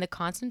died in the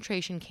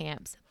concentration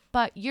camps,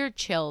 But you're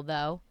chill,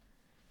 though.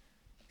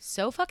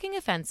 So fucking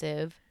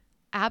offensive.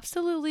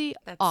 Absolutely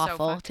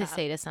awful to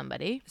say to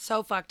somebody.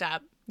 So fucked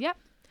up. Yep.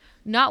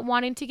 Not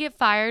wanting to get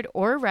fired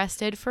or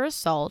arrested for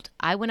assault,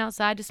 I went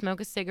outside to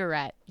smoke a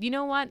cigarette. You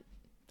know what?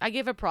 I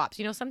give her props.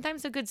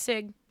 Sometimes a good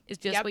cig is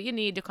just what you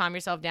need to calm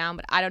yourself down,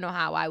 but I don't know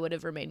how I would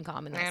have remained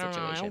calm in that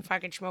situation. I don't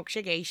fucking smoke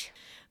ciggies.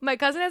 My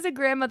cousin has a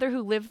grandmother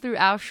who lived through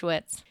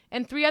Auschwitz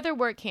and 3 other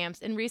work camps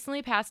and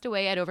recently passed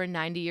away at over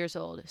 90 years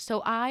old.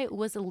 So I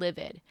was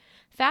livid.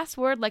 Fast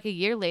forward like a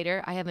year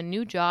later, I have a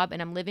new job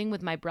and I'm living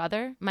with my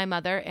brother, my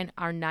mother, and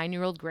our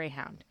 9-year-old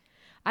greyhound.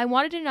 I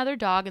wanted another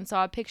dog and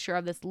saw a picture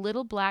of this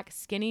little black,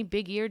 skinny,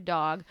 big-eared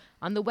dog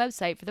on the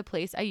website for the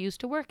place I used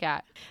to work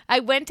at. I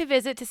went to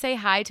visit to say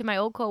hi to my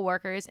old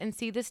coworkers and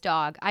see this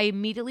dog. I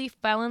immediately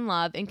fell in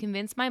love and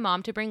convinced my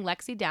mom to bring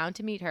Lexi down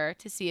to meet her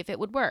to see if it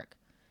would work.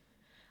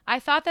 I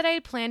thought that I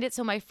had planned it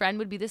so my friend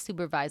would be the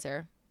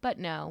supervisor, but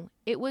no,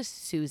 it was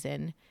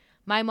Susan.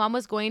 My mom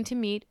was going to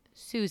meet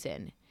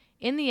Susan.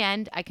 In the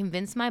end, I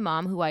convinced my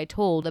mom, who I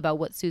told about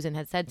what Susan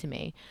had said to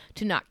me,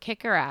 to not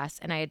kick her ass,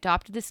 and I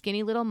adopted the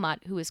skinny little mutt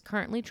who is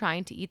currently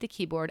trying to eat the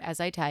keyboard as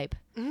I type.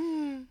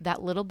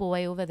 That little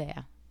boy over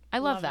there. I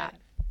love that.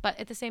 But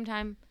at the same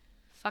time,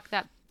 fuck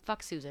that.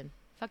 Fuck Susan.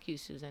 Fuck you,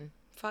 Susan.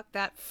 Fuck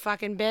that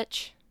fucking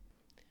bitch.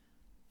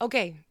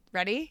 Okay,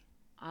 ready?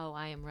 Oh,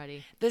 I am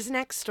ready. This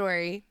next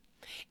story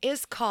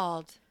is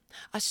called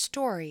A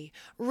Story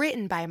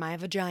Written by My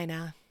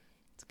Vagina.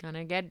 It's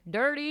gonna get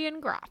dirty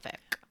and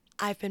graphic.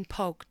 I've been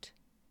poked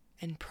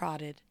and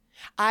prodded.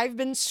 I've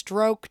been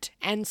stroked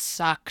and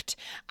sucked.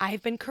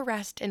 I've been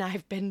caressed and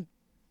I've been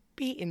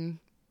beaten.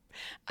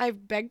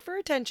 I've begged for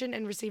attention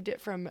and received it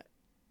from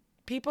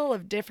people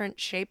of different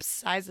shapes,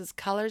 sizes,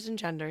 colors, and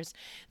genders.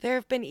 There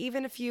have been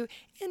even a few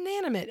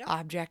inanimate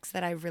objects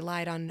that I've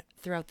relied on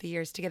throughout the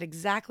years to get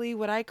exactly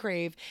what I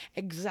crave,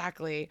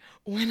 exactly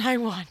when I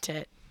want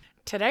it.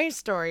 Today's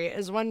story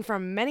is one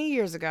from many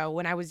years ago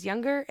when I was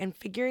younger and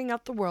figuring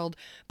out the world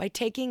by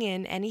taking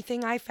in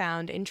anything I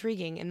found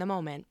intriguing in the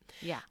moment.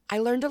 Yeah. I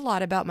learned a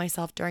lot about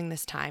myself during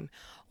this time.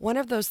 One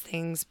of those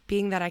things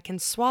being that I can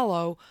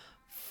swallow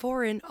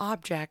foreign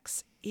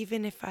objects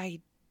even if I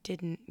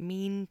didn't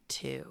mean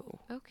to.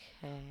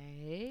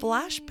 Okay.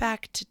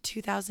 Flashback to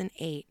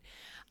 2008.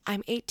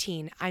 I'm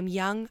 18. I'm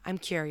young. I'm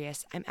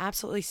curious. I'm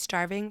absolutely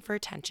starving for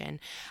attention.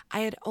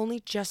 I had only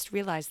just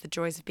realized the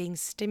joys of being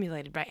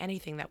stimulated by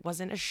anything that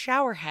wasn't a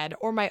shower head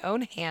or my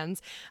own hands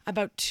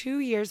about 2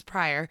 years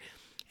prior,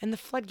 and the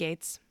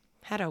floodgates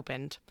had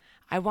opened.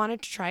 I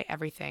wanted to try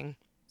everything.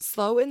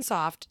 Slow and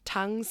soft,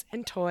 tongues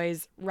and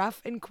toys,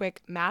 rough and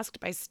quick, masked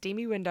by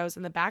steamy windows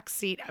in the back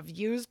seat of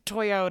used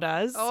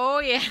Toyotas. Oh,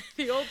 yeah,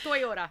 the old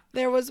Toyota.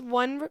 There was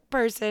one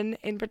person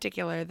in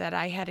particular that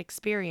I had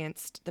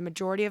experienced the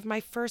majority of my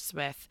firsts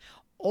with.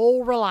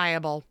 Old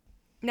Reliable.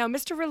 Now,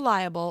 Mr.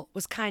 Reliable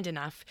was kind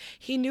enough.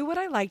 He knew what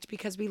I liked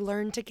because we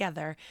learned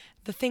together.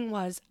 The thing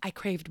was, I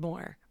craved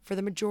more. For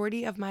the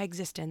majority of my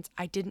existence,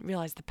 I didn't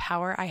realize the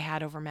power I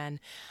had over men.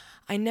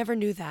 I never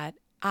knew that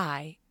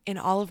I, in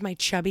all of my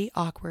chubby,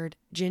 awkward,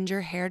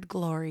 ginger-haired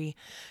glory,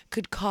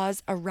 could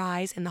cause a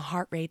rise in the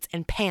heart rates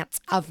and pants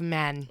of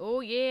men.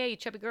 Oh, yeah, you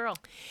chubby girl.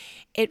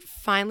 It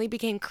finally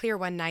became clear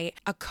one night.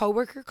 A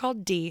coworker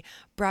called Dee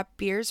brought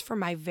beers for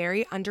my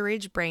very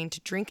underage brain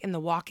to drink in the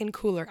walk-in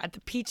cooler at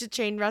the pizza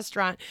chain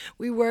restaurant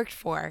we worked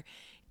for.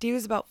 Dee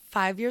was about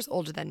 5 years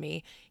older than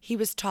me. He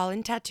was tall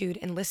and tattooed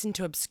and listened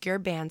to obscure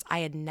bands I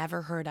had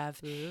never heard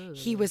of. Ooh.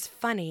 He was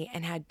funny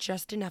and had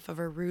just enough of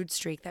a rude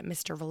streak that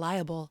Mr.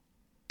 Reliable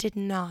did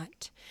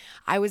not.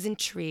 I was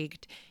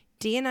intrigued.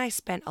 Dee and I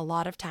spent a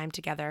lot of time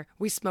together.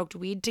 We smoked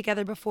weed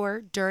together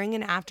before, during,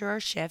 and after our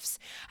shifts.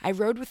 I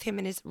rode with him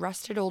in his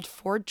rusted old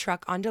Ford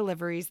truck on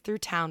deliveries through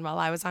town while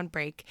I was on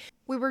break.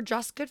 We were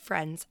just good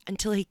friends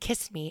until he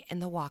kissed me in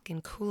the walk-in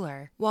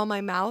cooler, while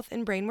my mouth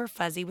and brain were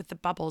fuzzy with the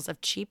bubbles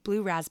of cheap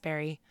blue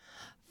raspberry.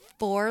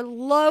 Four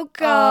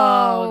Loko.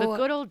 Oh, the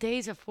good old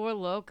days of Four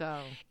Loko.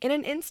 In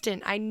an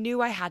instant, I knew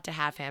I had to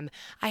have him.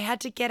 I had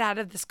to get out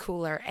of this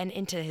cooler and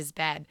into his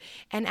bed.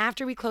 And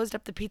after we closed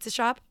up the pizza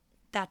shop,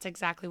 that's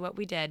exactly what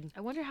we did.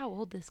 I wonder how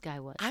old this guy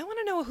was. I want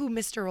to know who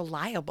Mr.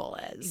 Reliable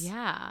is.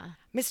 Yeah.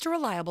 Mr.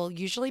 Reliable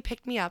usually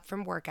picked me up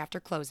from work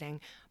after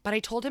closing, but I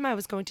told him I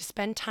was going to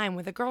spend time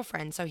with a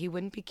girlfriend so he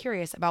wouldn't be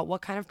curious about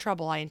what kind of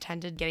trouble I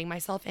intended getting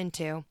myself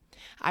into.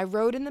 I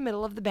rode in the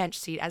middle of the bench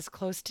seat as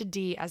close to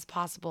Dee as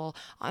possible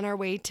on our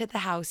way to the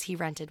house he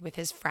rented with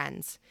his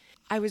friends.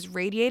 I was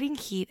radiating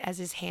heat as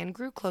his hand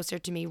grew closer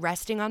to me,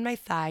 resting on my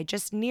thigh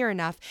just near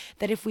enough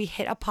that if we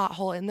hit a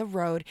pothole in the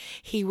road,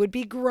 he would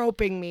be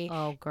groping me.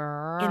 Oh,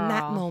 girl. In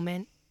that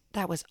moment,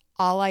 that was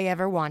all I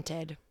ever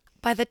wanted.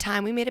 By the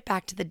time we made it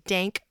back to the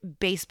dank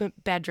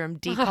basement bedroom,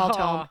 Dee called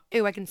home.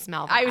 Ew, I can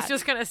smell that. I was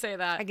just going to say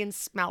that. I can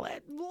smell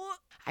it.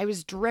 I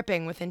was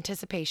dripping with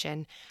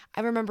anticipation.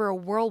 I remember a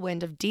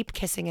whirlwind of deep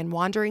kissing and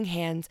wandering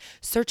hands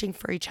searching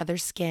for each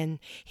other's skin.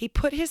 He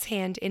put his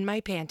hand in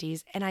my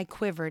panties, and I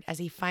quivered as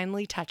he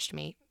finally touched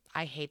me.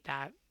 I hate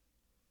that.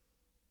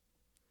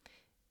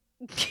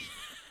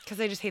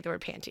 because I just hate the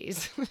word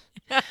panties.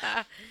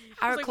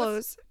 Our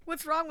clothes.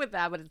 What's wrong with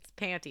that? But it's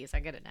panties.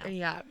 I get it now.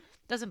 Yeah.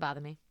 Doesn't bother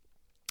me.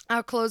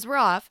 Our clothes were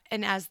off,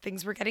 and as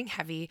things were getting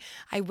heavy,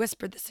 I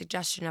whispered the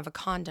suggestion of a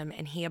condom,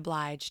 and he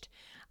obliged.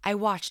 I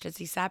watched as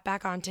he sat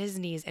back onto his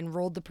knees and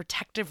rolled the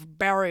protective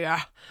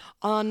barrier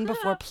on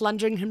before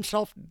plunging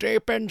himself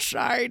deep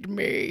inside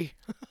me.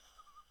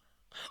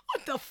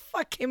 What the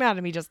fuck came out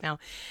of me just now?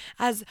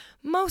 As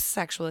most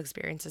sexual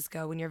experiences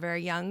go when you're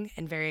very young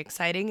and very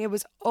exciting, it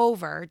was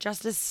over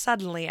just as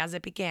suddenly as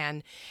it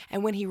began.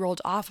 And when he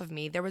rolled off of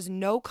me, there was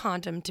no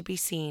condom to be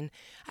seen.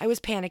 I was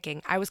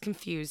panicking, I was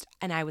confused,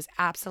 and I was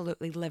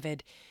absolutely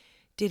livid.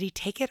 Did he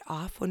take it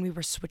off when we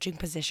were switching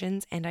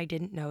positions and I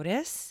didn't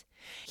notice?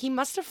 He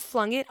must have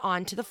flung it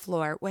onto the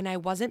floor when I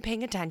wasn't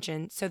paying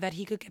attention so that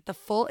he could get the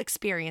full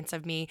experience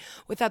of me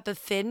without the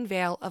thin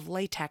veil of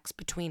latex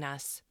between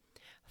us.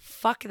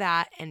 Fuck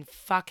that and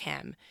fuck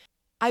him.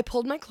 I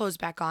pulled my clothes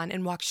back on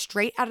and walked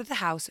straight out of the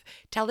house,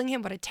 telling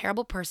him what a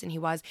terrible person he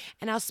was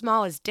and how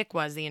small his dick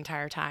was the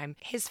entire time.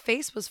 His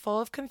face was full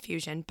of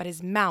confusion, but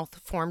his mouth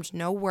formed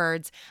no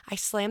words. I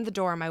slammed the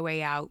door on my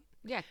way out.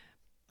 Yeah.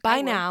 By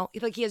now,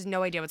 like he has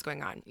no idea what's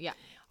going on. Yeah.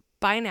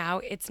 By now,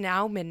 it's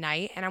now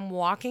midnight, and I'm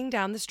walking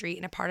down the street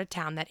in a part of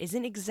town that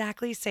isn't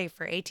exactly safe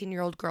for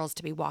 18-year-old girls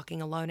to be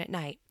walking alone at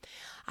night.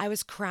 I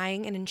was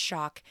crying and in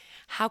shock.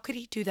 How could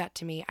he do that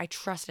to me? I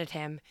trusted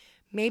him.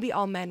 Maybe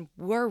all men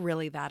were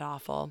really that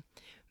awful.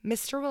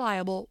 Mr.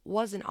 Reliable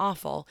wasn't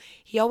awful.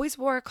 He always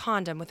wore a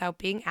condom without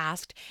being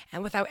asked,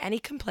 and without any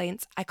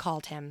complaints, I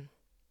called him.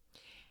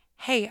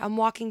 Hey, I'm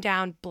walking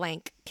down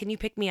blank. Can you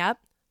pick me up?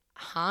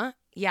 Huh?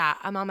 Yeah,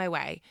 I'm on my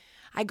way.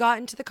 I got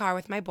into the car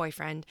with my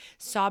boyfriend.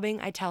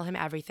 Sobbing, I tell him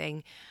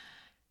everything.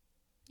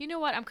 You know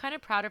what? I'm kind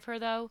of proud of her,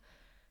 though,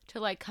 to,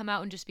 like, come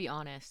out and just be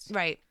honest.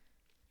 Right.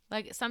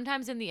 Like,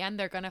 sometimes in the end,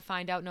 they're going to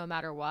find out no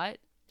matter what.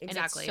 Exactly.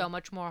 And it's so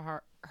much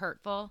more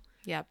hurtful.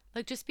 Yep.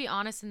 Like, just be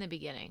honest in the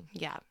beginning.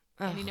 Yeah.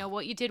 And you know,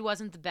 what you did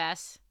wasn't the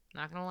best.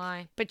 Not going to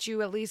lie. But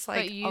you at least,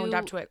 like, owned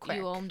up to it quick.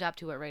 You owned up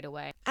to it right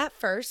away. At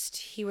first,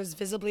 he was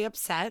visibly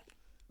upset,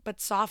 but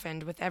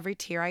softened with every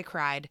tear I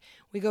cried.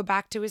 We go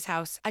back to his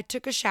house. I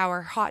took a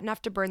shower, hot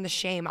enough to burn the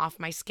shame off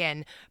my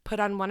skin, put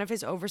on one of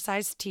his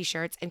oversized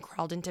t-shirts, and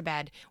crawled into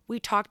bed. We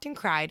talked and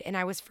cried, and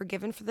I was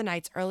forgiven for the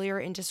night's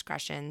earlier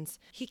indiscretions.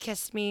 He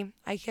kissed me.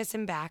 I kiss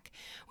him back.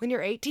 When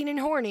you're 18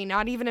 and horny,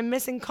 not even a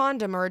missing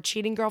condom or a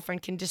cheating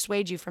girlfriend can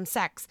dissuade you from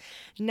sex.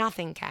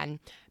 Nothing can.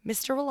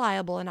 Mr.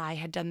 Reliable and I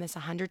had done this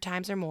 100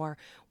 times or more.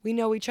 We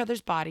know each other's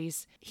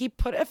bodies. He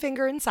put a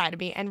finger inside of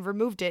me and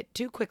removed it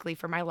too quickly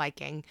for my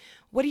liking.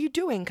 What are you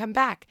doing? Come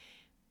back.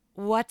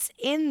 What's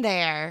in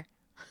there?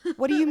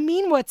 What do you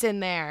mean what's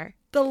in there?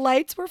 The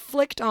lights were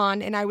flicked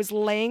on and I was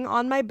laying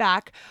on my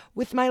back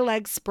with my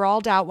legs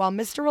sprawled out while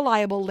Mr.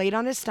 Reliable laid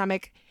on his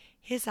stomach,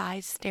 his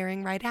eyes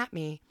staring right at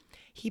me.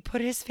 He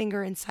put his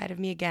finger inside of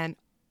me again.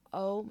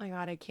 Oh my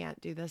God, I can't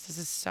do this. This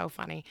is so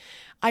funny.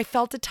 I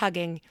felt a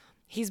tugging.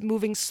 He's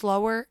moving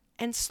slower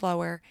and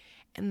slower,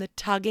 and the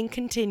tugging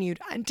continued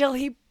until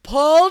he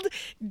pulled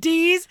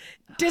Dee's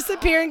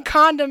disappearing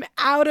condom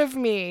out of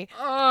me.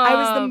 I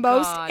was the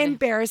most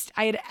embarrassed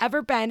I had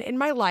ever been in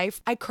my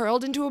life. I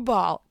curled into a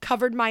ball,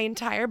 covered my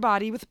entire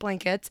body with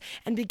blankets,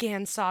 and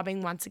began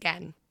sobbing once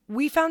again.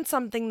 We found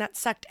something that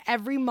sucked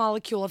every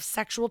molecule of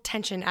sexual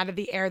tension out of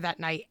the air that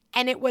night,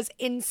 and it was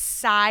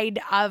inside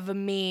of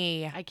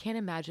me. I can't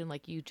imagine,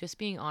 like, you just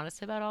being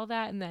honest about all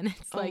that, and then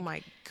it's like, oh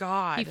my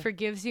God. He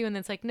forgives you, and then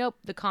it's like, nope,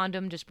 the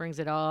condom just brings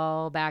it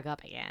all back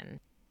up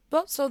again.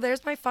 Well, so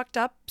there's my fucked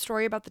up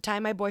story about the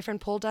time my boyfriend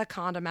pulled a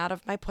condom out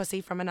of my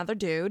pussy from another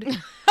dude.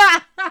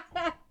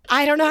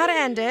 I don't know how to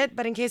end it,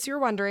 but in case you were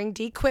wondering,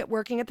 Dee quit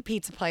working at the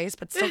pizza place,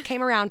 but still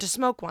came around to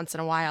smoke once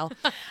in a while.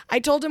 I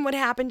told him what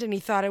happened, and he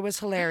thought it was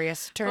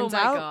hilarious. Turns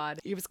out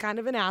he was kind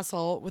of an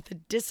asshole with a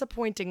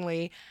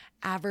disappointingly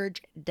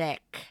average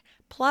dick.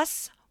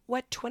 Plus,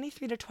 what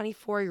 23 to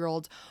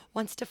 24-year-old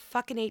wants to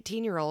fuck an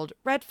 18-year-old?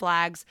 Red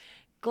flags.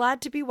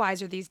 Glad to be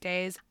wiser these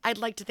days. I'd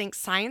like to thank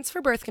science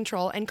for birth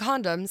control and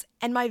condoms,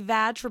 and my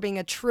vag for being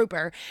a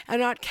trooper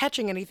and not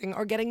catching anything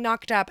or getting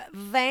knocked up.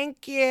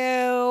 Thank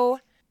you.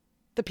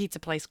 The pizza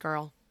place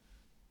girl.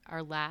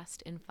 Our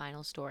last and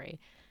final story.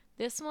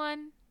 This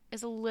one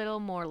is a little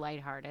more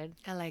lighthearted.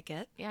 I like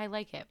it. Yeah, I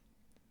like it.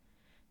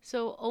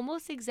 So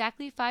almost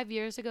exactly 5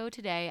 years ago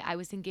today, I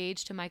was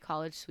engaged to my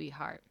college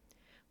sweetheart.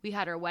 We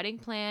had our wedding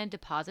planned,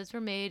 deposits were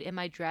made, and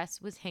my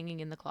dress was hanging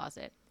in the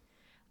closet.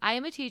 I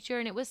am a teacher,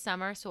 and it was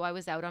summer, so I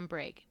was out on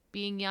break.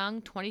 Being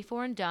young,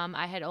 24 and dumb,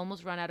 I had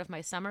almost run out of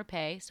my summer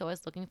pay, so I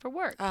was looking for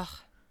work. Ugh.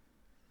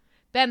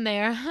 Been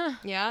there.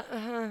 Yeah.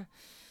 Uh-huh.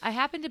 I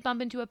happened to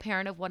bump into a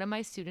parent of one of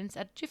my students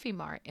at Jiffy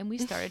Mart, and we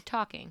started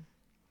talking.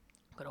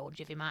 Good old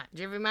Jiffy Mart.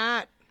 Jiffy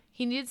Mart.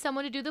 He needed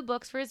someone to do the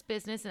books for his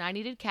business, and I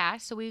needed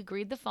cash, so we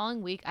agreed the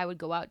following week I would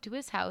go out to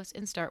his house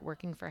and start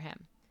working for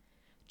him.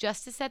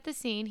 Just to set the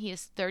scene, he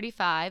is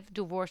 35,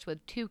 divorced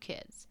with 2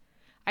 kids.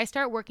 I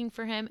start working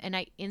for him, and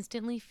I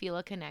instantly feel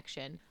a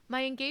connection.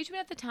 My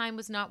engagement at the time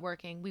was not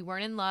working. We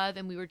weren't in love,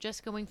 and we were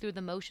just going through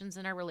the motions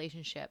in our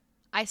relationship.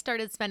 I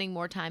started spending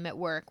more time at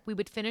work. We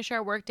would finish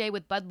our workday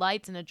with Bud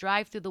Lights and a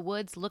drive through the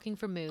woods looking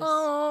for moose.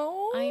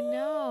 Oh, I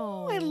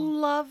know. I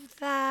love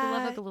that. I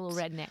love like a little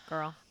redneck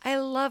girl. I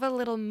love a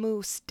little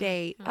moose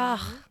date.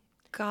 Oh,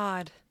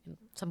 God.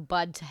 Some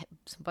Bud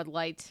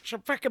Lights.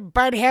 Some fucking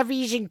Bud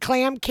Heavies and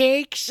clam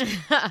cakes.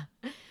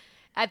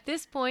 At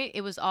this point,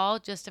 it was all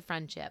just a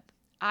friendship.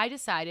 I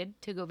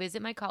decided to go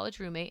visit my college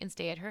roommate and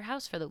stay at her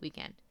house for the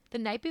weekend. The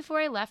night before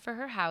I left for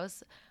her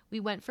house, we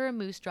went for a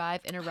moose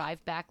drive and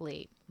arrived back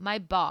late. My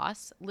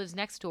boss lives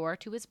next door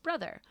to his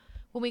brother.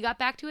 When we got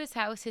back to his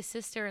house, his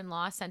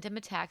sister-in-law sent him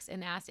a text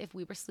and asked if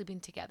we were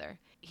sleeping together.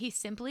 He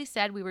simply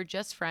said we were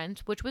just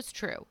friends, which was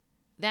true.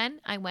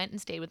 Then I went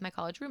and stayed with my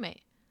college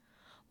roommate.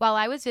 While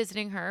I was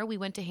visiting her, we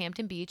went to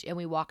Hampton Beach and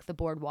we walked the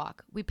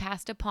boardwalk. We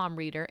passed a palm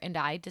reader and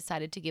I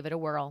decided to give it a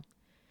whirl.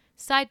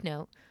 Side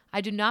note,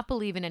 I do not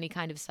believe in any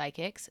kind of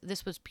psychics.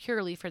 This was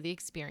purely for the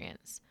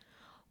experience.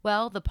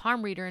 Well, the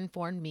palm reader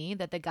informed me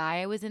that the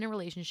guy I was in a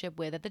relationship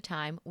with at the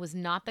time was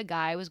not the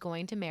guy I was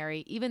going to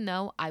marry, even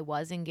though I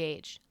was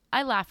engaged.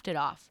 I laughed it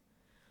off.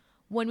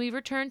 When we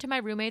returned to my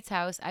roommate's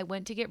house, I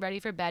went to get ready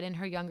for bed in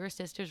her younger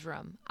sister's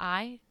room.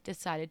 I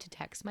decided to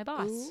text my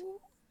boss. Ooh.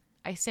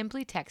 I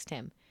simply text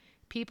him.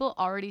 People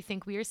already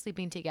think we are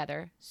sleeping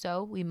together,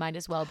 so we might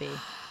as well be.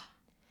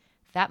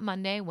 That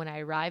Monday, when I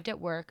arrived at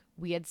work,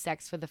 we had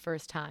sex for the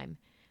first time.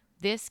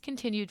 This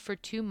continued for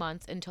 2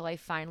 months until I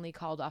finally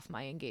called off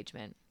my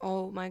engagement.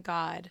 Oh, my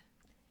God.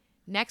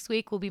 Next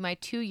week will be my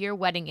 2-year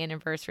wedding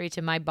anniversary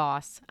to my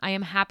boss. I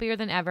am happier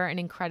than ever and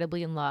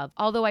incredibly in love.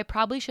 Although I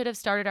probably should have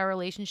started our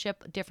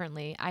relationship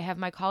differently, I have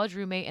my college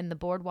roommate and the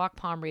boardwalk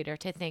palm reader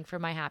to thank for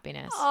my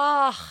happiness.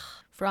 Oh.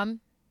 From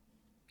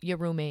your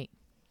roommate.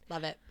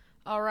 Love it.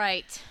 All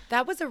right.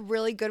 That was a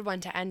really good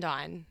one to end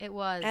on. It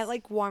was. It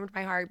like warmed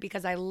my heart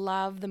because I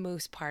love the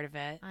moose part of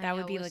it. I That know,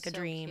 would be it was like a so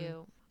dream.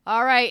 cute.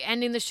 All right,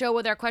 ending the show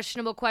with our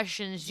questionable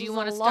questions. Do you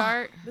want to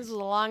start? This is a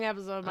long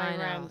episode, my I know.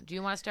 friend. Do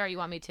you want to start? Or you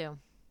want me to?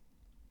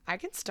 I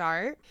can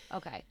start.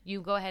 Okay,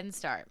 you go ahead and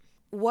start.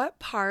 What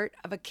part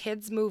of a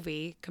kid's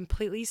movie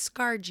completely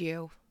scarred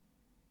you?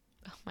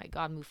 Oh my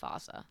God,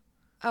 Mufasa.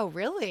 Oh,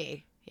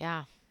 really?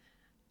 Yeah.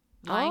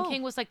 Lion Oh.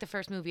 King was like the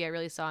first movie I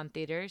really saw in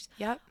theaters.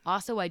 Yep.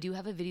 Also, I do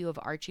have a video of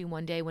Archie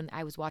one day when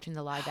I was watching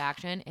the live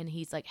action and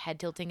he's like head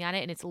tilting at it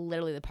and it's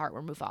literally the part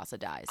where Mufasa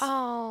dies.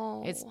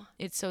 Oh.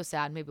 It's so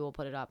sad. Maybe we'll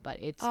put it up,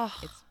 but it's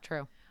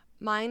true.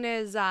 Mine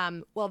is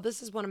well,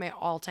 this is one of my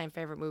all-time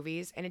favorite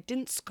movies, and it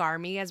didn't scar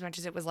me as much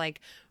as it was like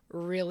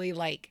really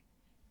like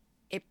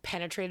it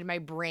penetrated my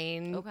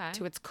brain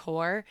to its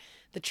core.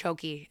 The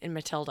Chokey in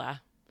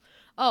Matilda.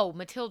 Oh,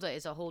 Matilda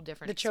is a whole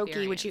different The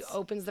Chokey, when she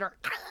opens the door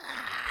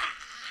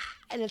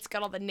and it's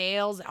got all the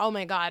nails. Oh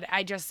my God.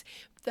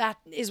 That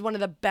is one of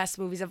the best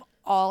movies of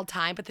all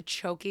time. But the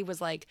Chokey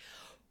was like,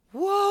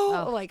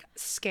 whoa, like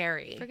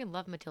scary. Freaking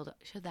love Matilda.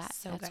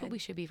 That's good. what we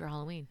should be for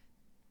Halloween.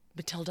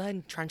 Matilda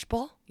and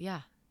Trunchbull?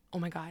 Yeah. Oh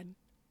my God.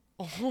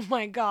 Oh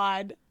my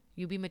God.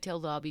 You be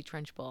Matilda, I'll be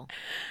Trunchbull.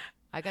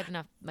 I got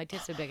enough. My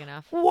tits are big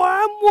enough.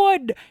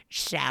 Wormwood,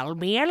 sell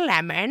me a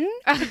lemon.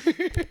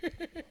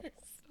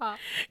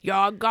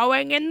 You're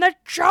going in the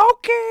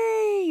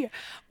Chokey.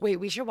 Wait,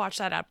 we should watch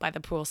that up by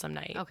the pool some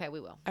night. Okay, we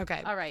will.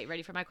 Okay. All right,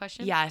 ready for my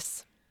question?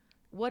 Yes.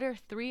 What are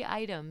 3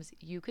 items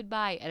you could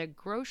buy at a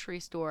grocery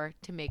store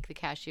to make the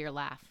cashier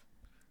laugh?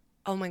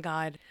 Oh my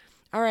God.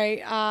 All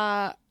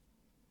right.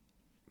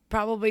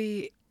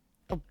 Probably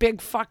A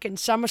big fucking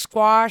summer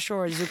squash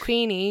or a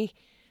zucchini.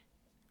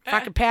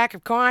 Fucking pack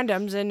of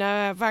condoms and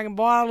a fucking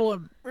bottle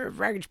of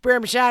fucking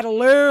spermicidal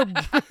lube.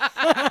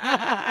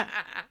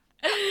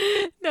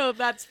 No,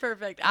 that's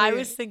perfect. I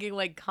was thinking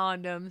like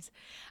condoms.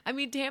 I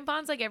mean,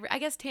 tampons, I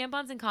guess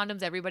tampons and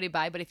condoms everybody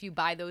buy, but if you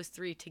buy those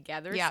 3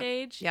 together,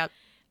 Sage, Yep.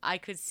 I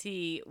could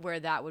see where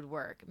that would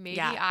work. Maybe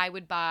Yeah. I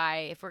would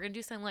buy, if we're going to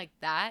do something like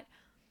that,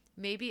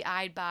 maybe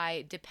I'd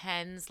buy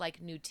Depends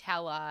like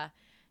Nutella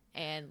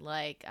and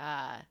like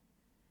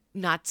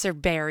Nuts or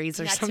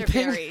berries or nuts something. or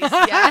berries.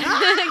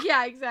 Yeah.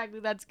 Yeah, exactly.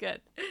 That's good.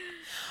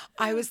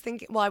 I was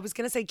thinking, well, I was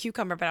going to say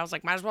cucumber, but I was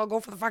like, might as well go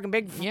for the fucking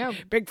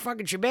big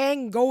fucking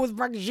shebang. Go with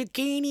fucking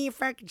zucchini,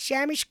 fucking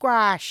shammy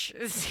squash.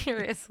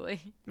 Seriously.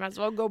 Might as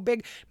well go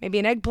big. Maybe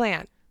an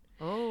eggplant.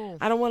 Oh.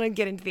 I don't want to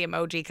get into the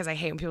emoji because I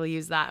hate when people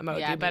use that emoji,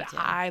 Yeah, me but too.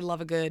 I love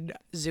a good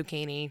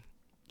zucchini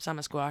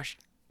summer squash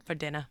for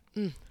dinner.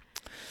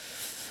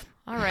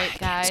 All right,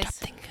 guys. Stop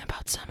thinking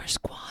about summer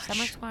squash.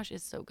 Summer squash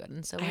is so good,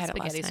 and so I is had it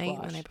spaghetti last night,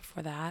 squash. the night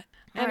before that.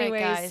 All right,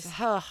 Anyways,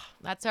 guys.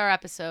 That's our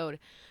episode.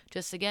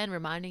 Just again,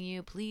 reminding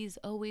you, please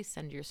always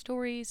send your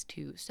stories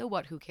to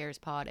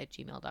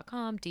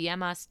sowwhatwhocarespod@gmail.com.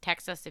 DM us,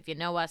 text us if you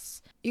know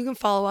us. you can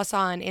follow us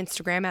on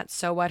Instagram at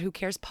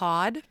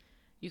SoWhatWhoCaresPod.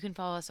 You can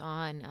follow us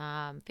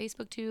on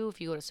Facebook too.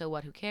 If you go to So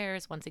What Who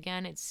Cares, once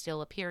again, it's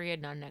still a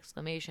period, not an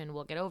exclamation.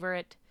 We'll get over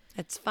it.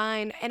 It's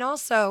fine. And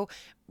also,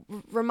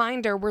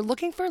 reminder, we're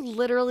looking for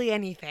literally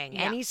anything.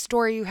 Yeah. Any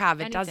story you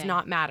have, it does Anything.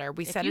 not matter.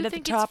 We If said you it at the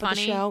think top it's of the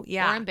funny show. or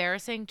Yeah.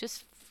 embarrassing,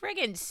 just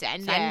friggin'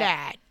 send Send it.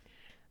 that.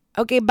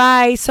 Okay,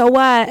 bye. So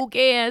what? Who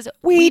cares?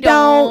 We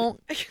don't.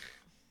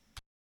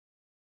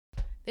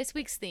 This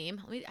week's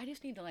theme. I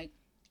just need to like.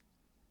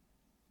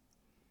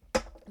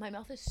 My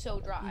mouth is so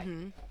dry.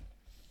 Mm-hmm.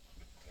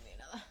 Give me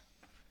another.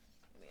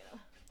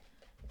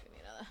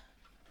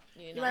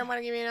 You might want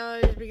to give me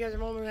another just because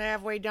I'm almost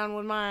halfway done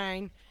with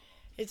mine.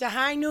 It's a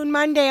high noon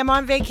Monday. I'm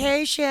on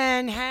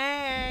vacation.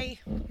 Hey.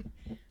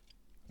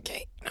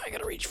 Okay, now I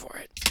gotta reach for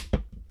it.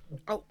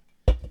 Oh.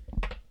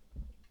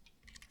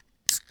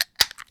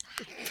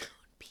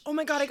 Oh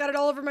my God, I got it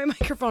all over my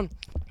microphone.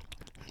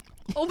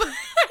 Oh my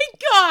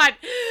God.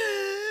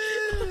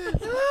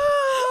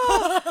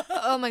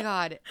 Oh my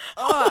God.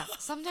 Oh,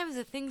 sometimes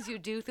the things you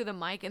do through the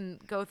mic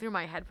and go through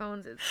my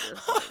headphones, it's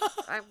just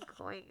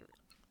like,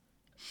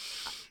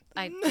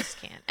 I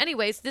just can't.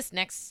 Anyways, this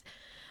next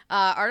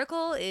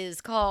article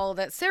is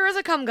called Sarah's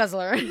a Cum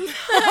Guzzler.